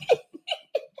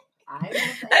 Not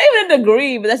even a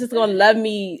degree, but that's just gonna love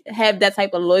me, have that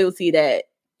type of loyalty that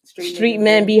street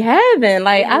men be having.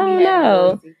 Like I don't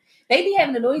know. They be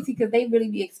having the loyalty because they really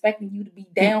be expecting you to be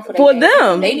down for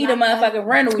them. They need a motherfucking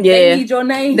rental. Yeah. They need your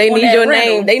name. They need your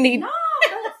rental. name. They need. No,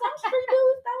 but some street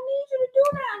dudes don't need you to do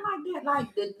nothing like that. Like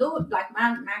the dude, like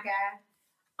my guy,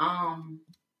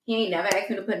 he ain't never asked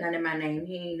me to put nothing in my name.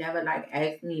 He ain't never like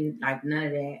asked me like none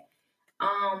of that.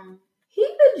 He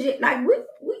legit like we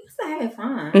used to have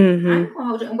fun. Mm-hmm. I ain't gonna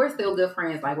hold you, and we're still good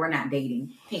friends. Like we're not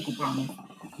dating, pinky promise.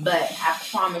 But I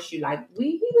promise you, like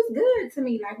he was good to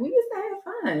me. Like we used to have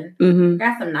fun. Mm-hmm.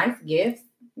 Got some nice gifts.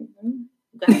 Mm-hmm.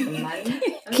 Got some money.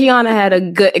 Kiana had a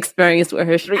good experience with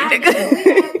her street nigga.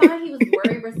 We had fun. He was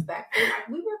very respectful. Like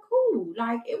we were cool.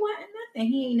 Like it wasn't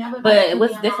nothing. He ain't never. But it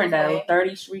was different though.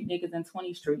 30 street niggas and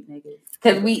 20 street niggas.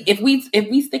 Because if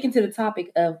we stick into the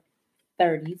topic of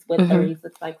 30s, what 30s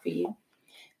looks like for you?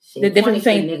 Shit, the difference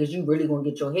between niggas, you really gonna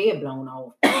get your head blown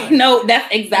off. No,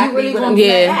 that's exactly really what I'm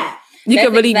saying. You That's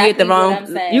can really exactly get the wrong.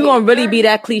 You gonna really be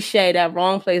that cliche, that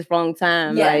wrong place, wrong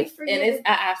time. Yeah, like, and it's an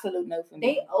absolute no for me.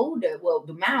 They older. Well,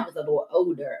 the mine was a little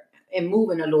older and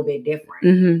moving a little bit different.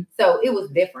 Mm-hmm. So it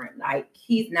was different. Like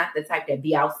he's not the type that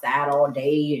be outside all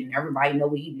day and everybody know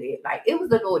where he lived. Like it was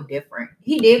a little different.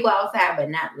 He did go outside, but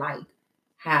not like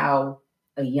how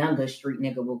a younger street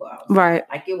nigga will go outside. Right.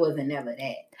 Like it wasn't never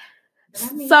that.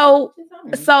 I mean, so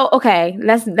okay,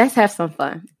 let's have some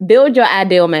fun. Build your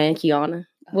ideal man, Kiana.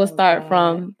 We'll start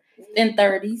from in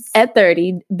 30s. At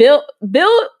 30, build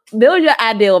your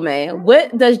ideal man.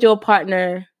 What does your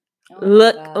partner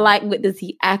look like? What does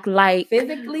he act like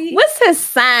physically? What's his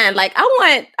sign? Like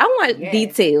I want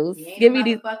details. Give me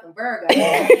these fucking Virgo.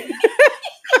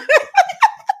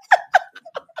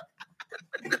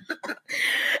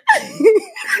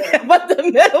 But the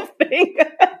middle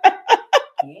finger.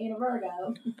 He ain't a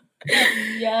Virgo.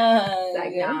 Yeah.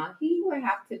 Like, nah, he would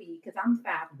have to be, because I'm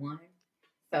 5'1",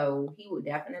 so he would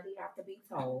definitely have to be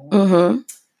tall. Mm-hmm.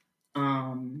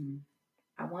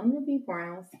 I want him to be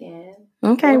brown skin.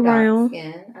 Okay, brown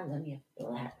skin. I love me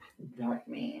a dark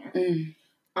man.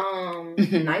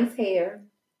 Nice hair,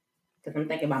 because I'm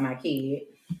thinking about my kid.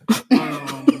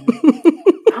 I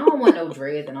don't want no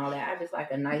dreads and all that. I just like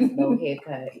a nice low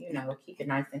haircut, keep it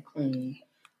nice and clean.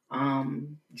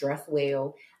 Dress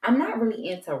well. I'm not really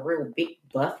into real big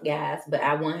buff guys, but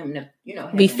I want him to,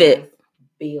 have be fit. Nice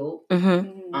build.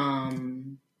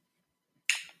 Mm-hmm.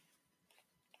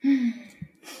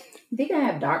 They gotta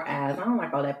have dark eyes. I don't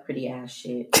like all that pretty ass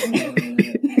shit.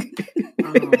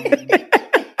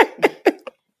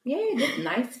 Yeah, just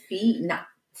nice feet, not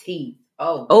teeth.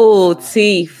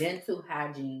 Teeth. Dental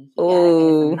hygiene. He gotta have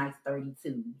some nice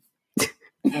 32s.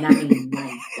 And I mean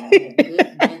nice. Good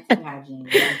dental hygiene.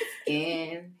 Nice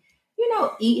skin.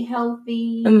 Eat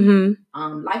healthy.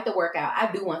 Mm-hmm. Like to work out.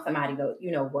 I do want somebody to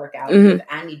go, work out. Mm-hmm.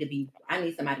 Because I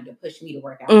need somebody to push me to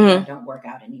work out. Mm-hmm. I don't work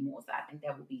out anymore. So I think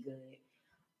that would be good.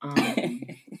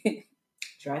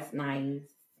 Dress nice.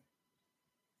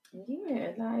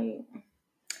 Yeah, like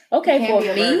okay for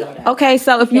me. Okay,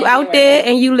 so if you out there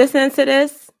and you listen to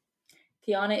this,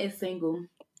 Kiana is single.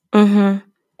 Mm-hmm.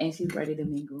 And she's ready to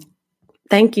mingle.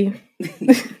 Thank you.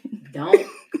 Don't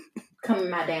come in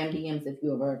my damn DMs if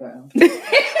you're a Virgo.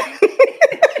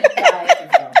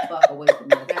 Fuck away from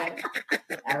me, okay?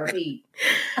 I repeat.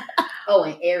 Oh,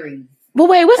 and Aries. But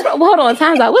wait, what's wrong? Hold on,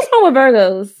 time's out. What's wrong with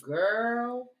Virgos?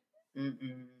 Girl.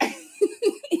 I'm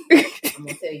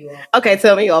gonna tell you all. Okay,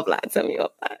 tell me offline.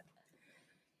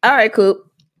 All right,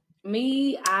 Coop.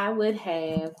 Me, I would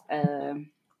have.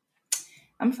 I'm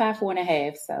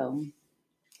 5'4.5", so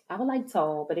I would like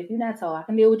tall. But if you're not tall, I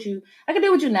can deal with you. I can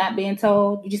deal with you not being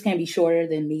tall. You just can't be shorter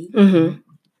than me. Mm-hmm.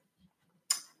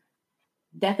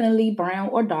 Definitely brown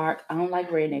or dark. I don't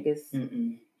like red niggas.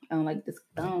 Mm-mm. I don't like this.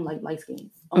 I don't like light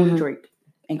skins. Only Drake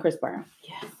and Chris Brown.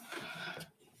 Yeah.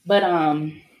 But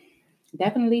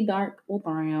definitely dark or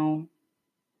brown.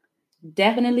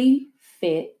 Definitely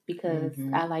fit because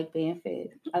I like being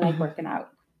fit. I like working out.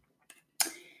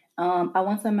 I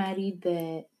want somebody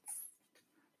that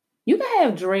you can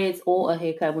have dreads or a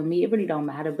haircut with me. It really don't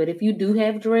matter. But if you do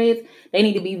have dreads, they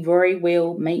need to be very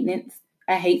well maintenance.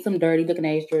 I hate some dirty looking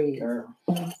ass dreads.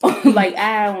 Like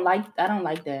I don't like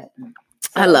that.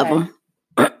 So, I love them.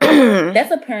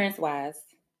 That's appearance wise.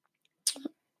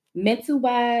 Mental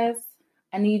wise,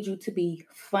 I need you to be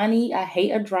funny. I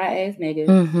hate a dry ass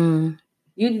nigga.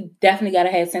 You definitely gotta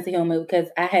have a sense of humor because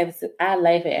I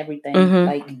laugh at everything.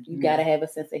 Like you gotta have a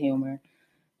sense of humor.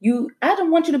 I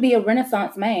don't want you to be a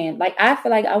Renaissance man. Like I feel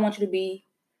like I want you to be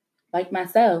like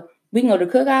myself. We can go to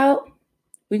cookout.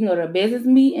 We can go to a business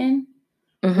meeting.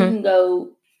 We can go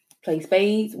play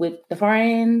spades with the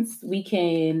friends. We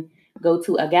can go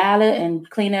to a gala and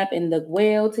clean up in the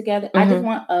well together. I just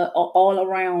want a all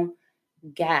around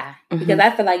guy because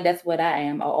I feel like that's what I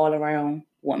am, an all around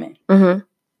woman.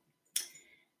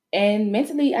 And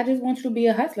mentally, I just want you to be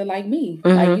a hustler like me.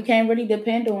 Like you can't really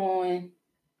depend on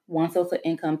one source of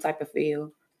income type of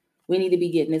field. We need to be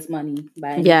getting this money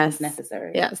by any means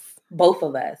necessary. Yes, both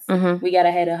of us. We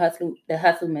gotta have the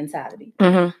hustle mentality.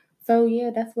 So yeah,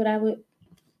 that's what I would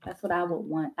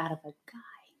want out of a guy.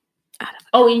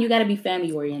 And you gotta be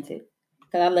family oriented.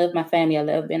 Cause I love my family. I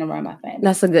love being around my family.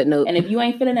 That's a good note. And if you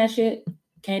ain't feeling that shit,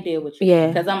 can't deal with you. Yeah.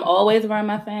 Because I'm always around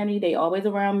my family. They always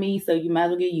around me. So you might as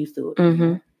well get used to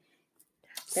it.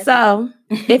 So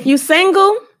if you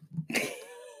single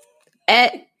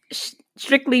at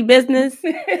Strictly Business,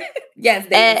 yes,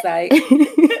 dating site.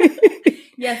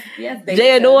 yes,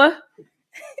 Jador.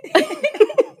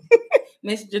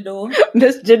 Miss Jador.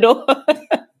 Miss Jador.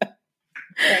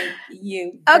 Thank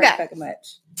you very fucking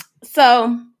much.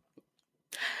 So,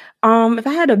 if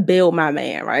I had to build my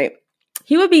man, right,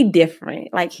 he would be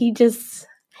different. Like he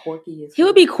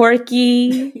would be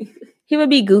quirky. He would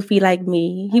be goofy like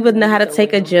me. He would know how to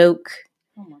take a joke.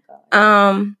 Oh my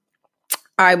God.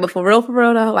 All right, but for real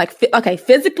though, like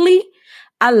physically,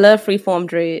 I love freeform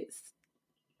dreads.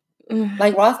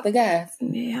 Like Rasta guys.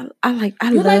 Yeah, I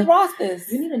love like Rastas.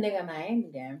 You need a nigga in Miami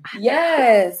then.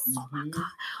 Yes. Oh my God.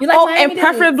 You like Miami and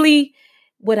preferably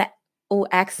with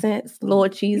accents.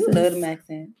 Lord Jesus. You love them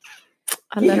accents.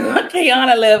 I love it.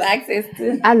 Kiana love accents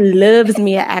too. I loves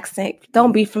me an accent.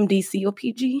 Don't be from DC or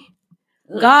PG.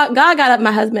 God got up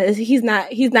my husband. He's not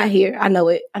here. I know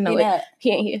it.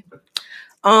 He ain't here.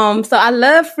 So I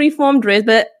love freeform dreads,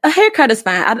 but a haircut is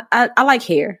fine. I like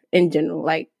hair in general.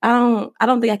 Like I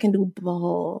don't think I can do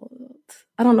bald.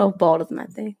 I don't know if bald is my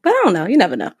thing, but I don't know. You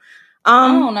never know. I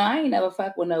don't know. I ain't never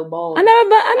fuck with no bald. I never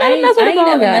mess with a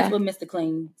bald guy. Mess with Mr.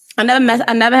 Clean.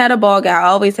 I never had a bald guy. I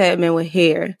always had men with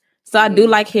hair. So I do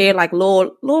like hair, like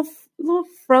little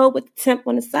fro with the temp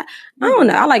on the side. I don't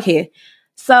know. I like hair.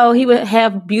 So he would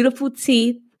have beautiful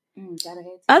teeth.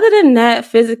 Other than that,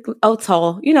 physically,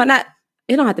 tall. You know,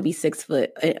 it don't have to be 6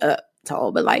 foot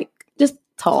tall, but like just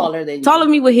tall. Taller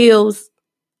than me with heels.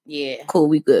 Yeah. Cool,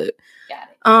 we good. Got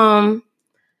it.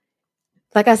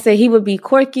 Like I said, he would be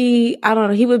quirky. I don't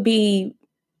know. He would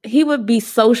be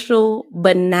social,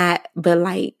 but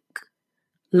like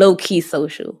low key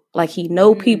social. Like he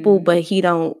know people, but he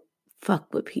don't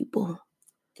fuck with people.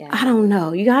 I don't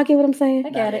know. You gotta get what I'm saying? I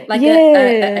got it. Like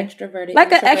an extroverted.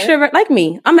 Like an extrovert, like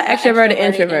me. I'm an extroverted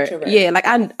introvert. Yeah, like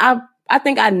I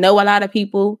think I know a lot of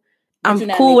people. I'm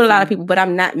cool with a lot of people, but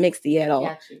I'm not mixy at all.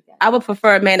 Gotcha. I would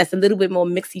prefer a man that's a little bit more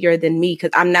mixier than me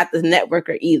because I'm not the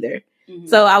networker either.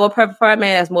 So I would prefer a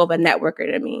man that's more of a networker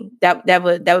than me. That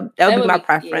would be my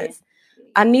preference. Yeah.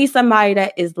 I need somebody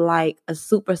that is like a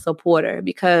super supporter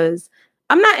because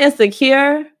I'm not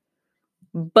insecure,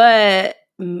 but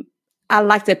I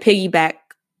like to piggyback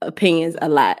opinions a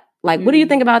lot. Like, what do you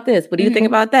think about this? What do you think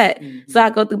about that? So I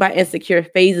go through my insecure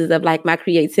phases of like my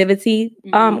creativity,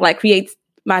 my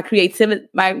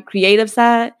creative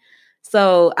side.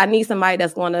 So I need somebody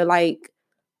that's going to like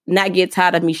not get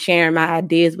tired of me sharing my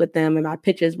ideas with them and my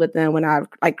pictures with them when I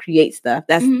like create stuff.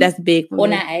 That's big for me. Or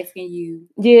not asking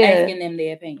them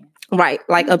their opinion. Right.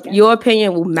 Like your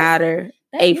opinion will matter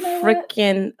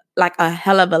freaking like a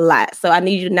hell of a lot. So I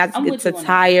need you not to get too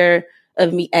tired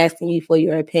of me asking you for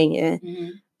your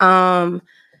opinion.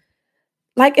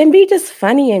 Like, and be just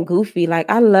funny and goofy. Like,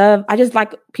 I just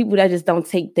like people that just don't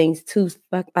take things too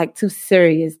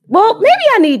serious. Well, maybe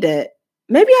I need that.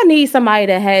 Maybe I need somebody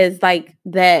that has like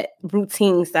that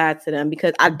routine side to them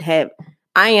because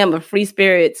I am a free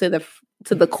spirit to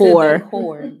the core.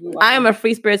 I am a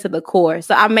free spirit to the core.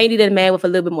 So I may need a man with a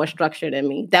little bit more structure than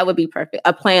me. That would be perfect.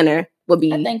 A planner would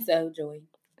be. I think so, Joy.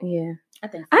 Yeah. I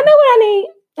think so. I know what I need.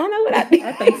 I know what I need.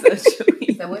 I think so,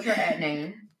 Joy. So what's your ad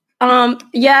name?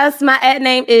 Yes, my ad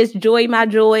name is Joy My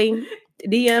Joy.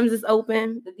 DMs is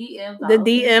open. The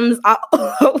DMs are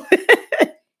open.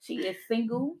 She is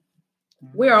single.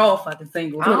 We're all fucking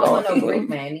single. I don't want no Greek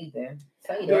man either.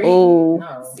 Oh.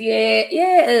 No.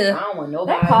 Yeah. I don't want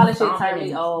nobody. That college shit turned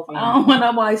me off. I don't want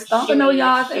nobody stomping no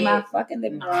yards in my fucking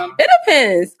living room. It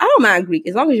depends. I don't mind Greek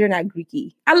as long as you're not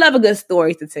Greeky. I love a good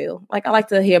story to tell. Like, I like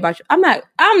to hear about you. I'm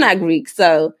not Greek,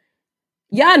 so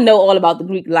y'all know all about the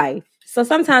Greek life. So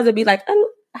sometimes it'd be like, oh,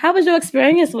 how was your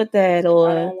experience with that? Or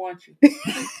I don't want you. I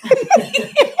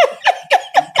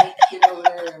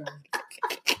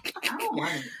don't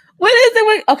want it. what is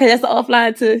it? Okay, that's the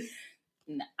offline too.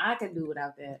 No, I can do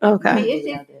without that.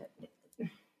 Okay.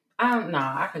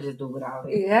 I can just do without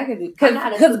it. Yeah, I can do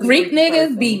because Greek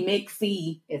niggas be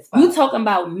mixy. You talking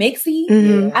about mixy?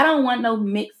 Mhm. I don't want no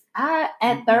mix.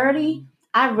 At 30,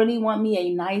 I really want me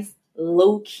a nice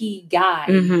low key guy.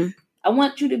 Mm-hmm. I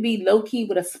want you to be low key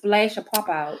with a splash of pop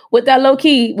out. What that low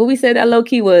key? What we said that low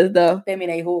key was though. That mean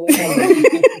they whore.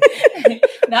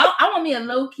 No, I want me a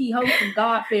low key hoe from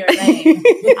God fearing name.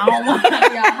 I don't want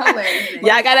y'all hoe ass.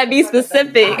 Y'all gotta be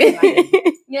specific.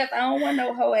 Yes, I don't want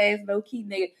no hoe ass low key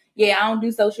nigga. Yeah, I don't do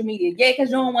social media. Yeah, because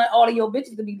you don't want all of your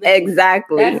bitches to be listening.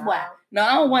 Exactly. That's why. No,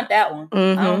 I don't want that one.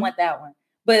 Mm-hmm. I don't want that one.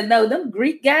 But no, them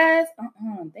Greek guys,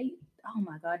 they, oh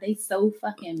my God, they so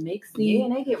fucking mixy. Yeah,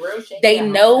 and they get real shaky. They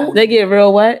know. They get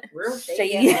real what? Real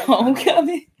Shady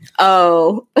homecoming.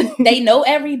 Oh. They know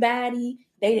everybody.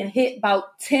 They done hit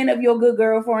about 10 of your good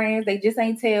girlfriends. They just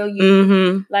ain't tell you.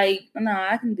 Mm-hmm. Like, no,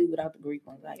 I can do without the Greek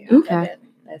ones. Like, Okay.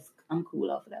 I'm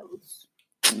cool off of those.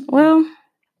 Well.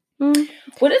 Well,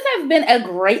 this has been a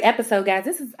great episode, guys.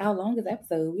 This is our longest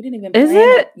episode. We didn't even plan. Is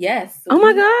it? Yes. Oh my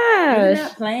We did gosh.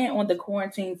 not plan on the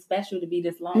quarantine special to be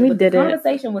this long. We but didn't. The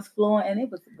conversation was flowing and it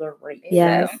was great.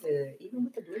 Yes. Even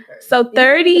with the bloopers. So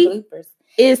 30 Even with the bloopers.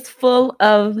 is full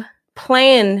of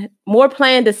more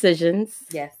planned decisions.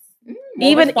 Yes.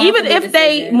 Even if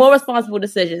they decisions. more responsible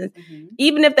decisions, Mhm.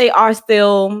 even if they are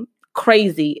still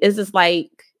crazy, it's just like,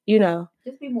 you know,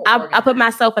 Just be more I put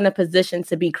myself in a position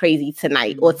to be crazy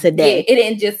tonight or Yeah, today. it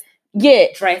didn't just Yeah,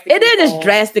 drastically. it is just fall.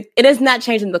 drastic. It is not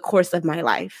changing the course of my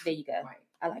life. There you go.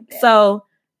 I like that. So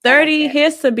 30, that.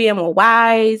 here's to being more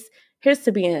wise. Here's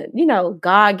to being,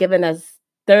 God giving us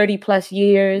 30 plus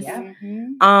years. Yeah.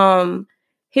 Mhm.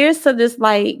 Here's to just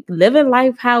like living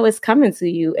life how it's coming to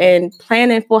you and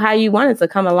planning for how you want it to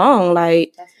come along.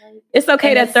 Like, That's right. it's okay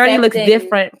And that 30 looks accepting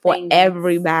different for things.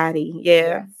 everybody. Yeah.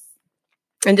 Yes.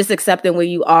 And just accepting where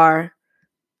you are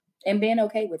And being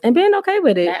okay with it. and being okay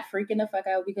with it. Not freaking the fuck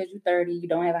out because you're 30, you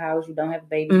don't have a house, you don't have a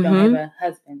baby, you don't have a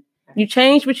husband. You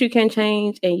change what you can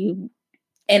change and you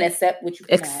And accept what you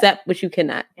cannot. accept what you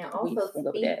cannot. And We also can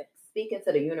go with that. speak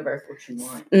into the universe what you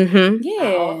want. Mm-hmm. Yeah.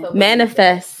 I also believe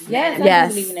Manifest. that. Yes, I Yes.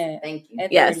 believe in that. Thank you.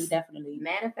 At Yes. 30, definitely.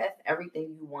 Manifest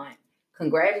everything you want.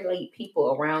 Congratulate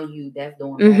people around you that's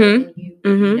doing Mhm. better than you.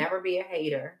 Mhm. Never be a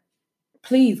hater.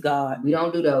 Please, God. We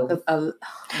don't do those. 'Cause,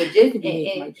 But just People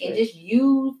hate my and shit. just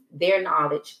use their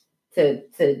knowledge to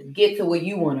get to where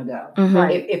you want to go.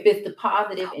 Mhm. If it's the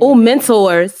positive. and Oh, if it's-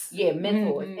 mentors. Yeah,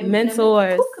 mentors. Mhm. And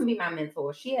Mentors. Who can be my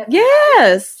mentor? She has.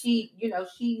 Yes. She's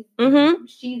Mhm.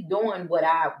 she's doing what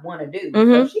I want to do, so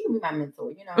Mhm. she can be my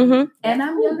mentor. Mhm. and That's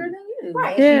I'm cool. younger than you.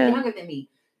 Right, Yeah. she's younger than me.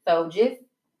 So just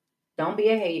don't be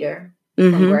a hater.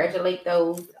 Mhm. Congratulate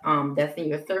those that's in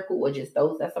your circle, or just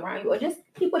those that's around you, or just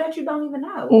people that you don't even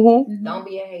know. Mhm. Don't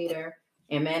be a hater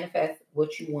and manifest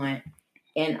what you want.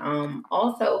 And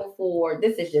also for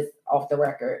this is just off the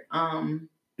record.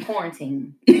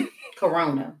 Quarantine,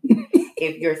 Corona.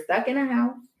 If you're stuck in a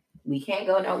house, we can't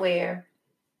go nowhere.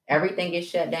 Everything is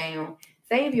shut down.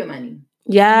 Save your money.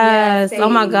 Yes. Save Oh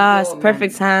my gosh. your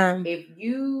Perfect money. time.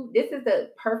 This is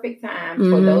the perfect time for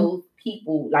Mhm. those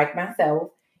people like myself.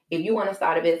 If you want to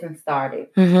start a business, start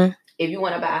it. Mhm. If you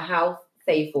want to buy a house,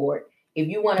 save for it. If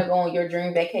you want to go on your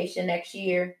dream vacation next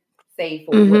year, save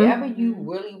for it. Mhm. Whatever you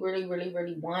really, really, really,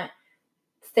 really want,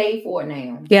 save for it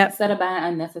now. Yep. Instead of buying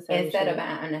unnecessary Instead of shit.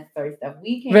 buying unnecessary stuff.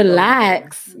 We can't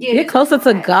Relax. go there. Get closer to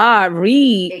relax. God.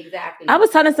 Read. Exactly. I was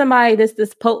telling somebody this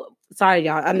sorry,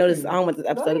 y'all. I know this. I don't want this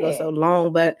episode to go ahead. so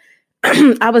long, but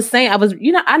I was saying,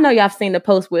 I know y'all have seen the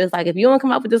post where it's like, if you don't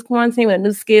come up with this quarantine with a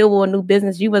new skill or a new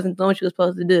business, you wasn't doing what you were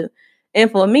supposed to do. And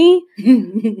for me,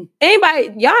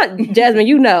 anybody, y'all,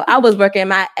 Jasmine, I was working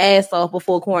my ass off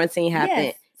before quarantine happened.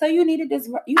 Yes. So you needed this.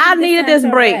 I needed this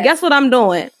break. Guess what I'm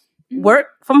doing? Mhm. Work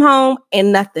from home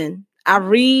and nothing. I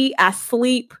read, I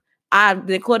sleep. I've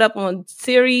been caught up on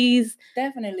series.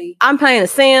 Definitely. I'm playing The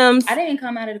Sims. I didn't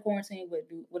come out of the quarantine with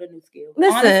a new skill.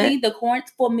 Listen. Honestly,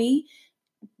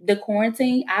 the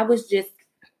quarantine, I was just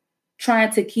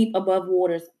trying to keep above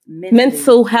waters mentally.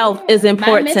 Mental health is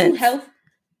important. My mental health,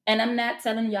 and I'm not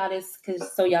telling y'all this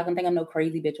because so y'all can think I'm no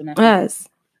crazy bitch or nothing. Yes.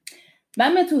 My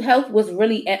mental health was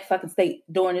really at fucking state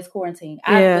during this quarantine.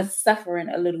 I was suffering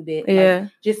a little bit. Yeah.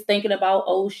 Just thinking about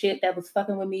old shit that was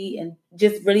fucking with me and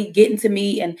just really getting to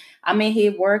me. And I'm in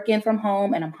here working from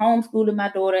home and I'm homeschooling my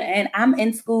daughter and I'm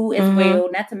in school as well.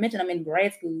 Not to mention I'm in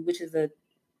grad school, which is a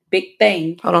big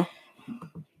thing. Hold on.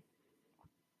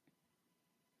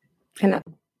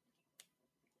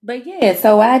 But yeah,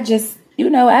 so I just,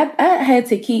 I had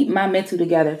to keep my mental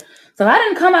together. So I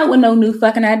didn't come out with no new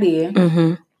fucking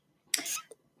idea.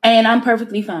 And I'm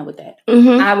perfectly fine with that.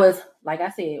 I was, like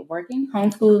I said, working,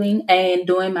 homeschooling, and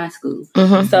doing my school.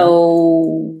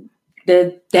 So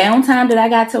the downtime that I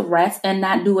got to rest and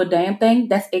not do a damn thing,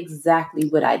 that's exactly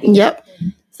what I did. Yep.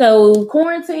 So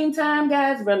quarantine time,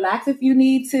 guys, relax if you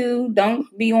need to. Don't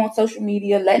be on social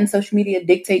media, letting social media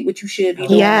dictate what you should be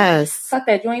doing. Yes. Fuck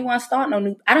that. You ain't want to start no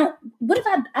new. What if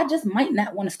I just might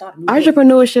not want to start a new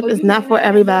entrepreneurship is not for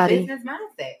everybody. Business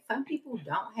mindset. Some people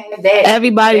don't have that.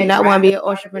 Everybody not want to be an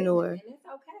entrepreneur. And it's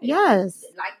okay. Yes.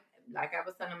 Like I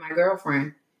was telling my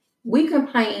girlfriend, we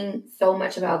complain so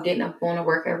much about getting up going to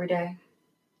work every day.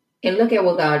 And look at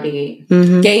what God did.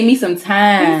 Gave me some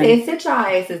time. He said, sit your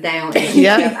asses down. I'm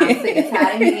sick and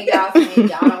tired of hearing y'all saying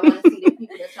y'all don't want to see the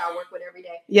people that y'all work with every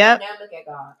day. Yep. Now look at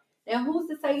God. Now who's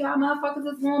to say y'all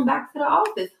motherfuckers is going back to the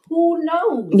office? Who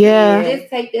knows? Yeah. Just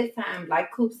take this time,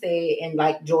 like Coop said and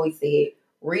like Joy said,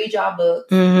 read y'all books,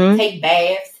 take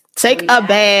baths. Take a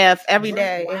bath every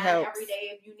day. It helps. Every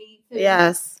day if you need to.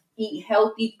 Yes. Eat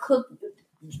healthy, cook.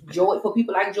 Joy for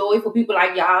people like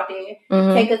y'all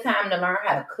there. Take a time to learn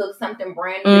how to cook something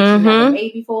brand new that you never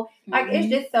made before. Like it's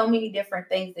just so many different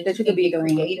things that you can be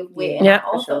creative with. And I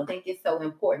also think it's so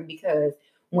important because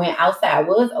when outside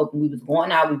was open, we was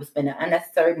going out, we was spending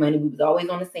unnecessary money, we was always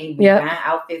on the scene, we was buying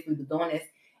outfits, we was doing this.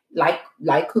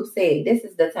 Like Coop said, this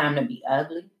is the time to be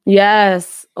ugly.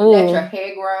 Yes. Ooh. Let your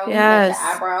hair grow. Yes. Let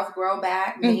your eyebrows grow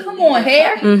back. Come on,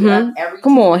 hair.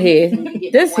 Come on, hair.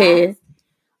 This hair.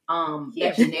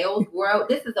 Let your nails grow.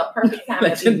 This is a perfect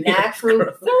time to be natural.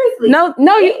 Seriously. No,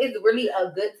 it is really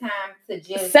a good time to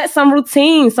just set some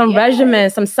routines, some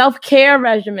regimens, some self-care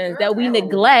regimens that we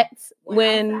neglect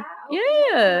when what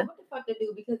the fuck to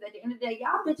do, because at the end of the day,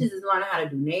 y'all bitches is learning how to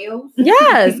do nails.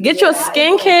 Yes, get your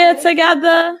skincare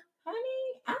together.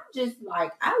 Honey, I'm just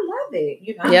like, I love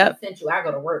it. I'm essential. I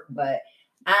go to work, but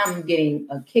I'm getting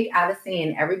a kick out of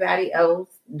seeing everybody else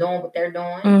doing what they're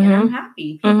doing, and I'm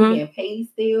happy. People getting paid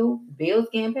still, bills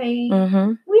getting paid. We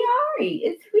alright.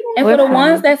 And for the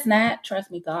ones that's not,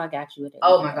 trust me, God got you with it.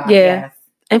 Oh my God, yes.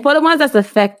 And for the ones that's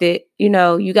affected,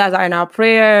 you guys are in our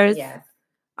prayers. Yes.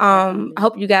 I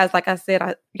hope you guys, like I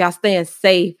said, y'all staying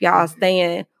safe. Y'all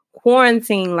staying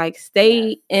quarantined. Like,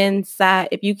 stay inside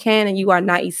if you can, and you are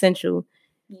not essential.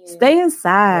 Stay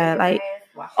inside. Like,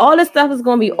 all this stuff is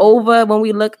going to be over when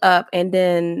we look up, and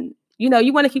then you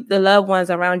want to keep the loved ones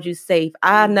around you safe.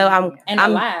 I know I'm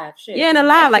alive. Shit. Yeah, and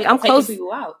alive. Like, I'm close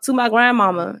to my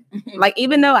grandmama. Like,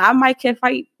 even though I might can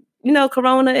fight,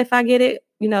 corona if I get it.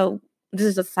 This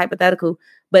is just hypothetical,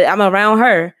 but I'm around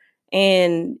her,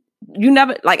 and you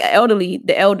never, like, the elderly,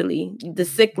 the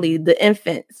sickly, the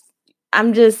infants.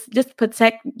 I'm just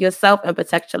protect yourself and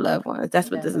protect your loved ones.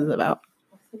 That's what this is about.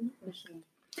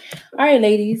 All right,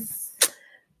 ladies.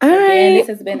 All right. This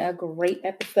has been a great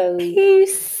episode.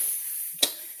 Peace.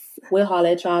 We'll holler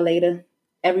at y'all later.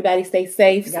 Everybody stay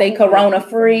safe. Stay corona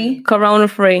free. Corona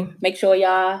free. Make sure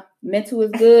y'all mental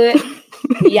is good.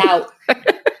 Be out.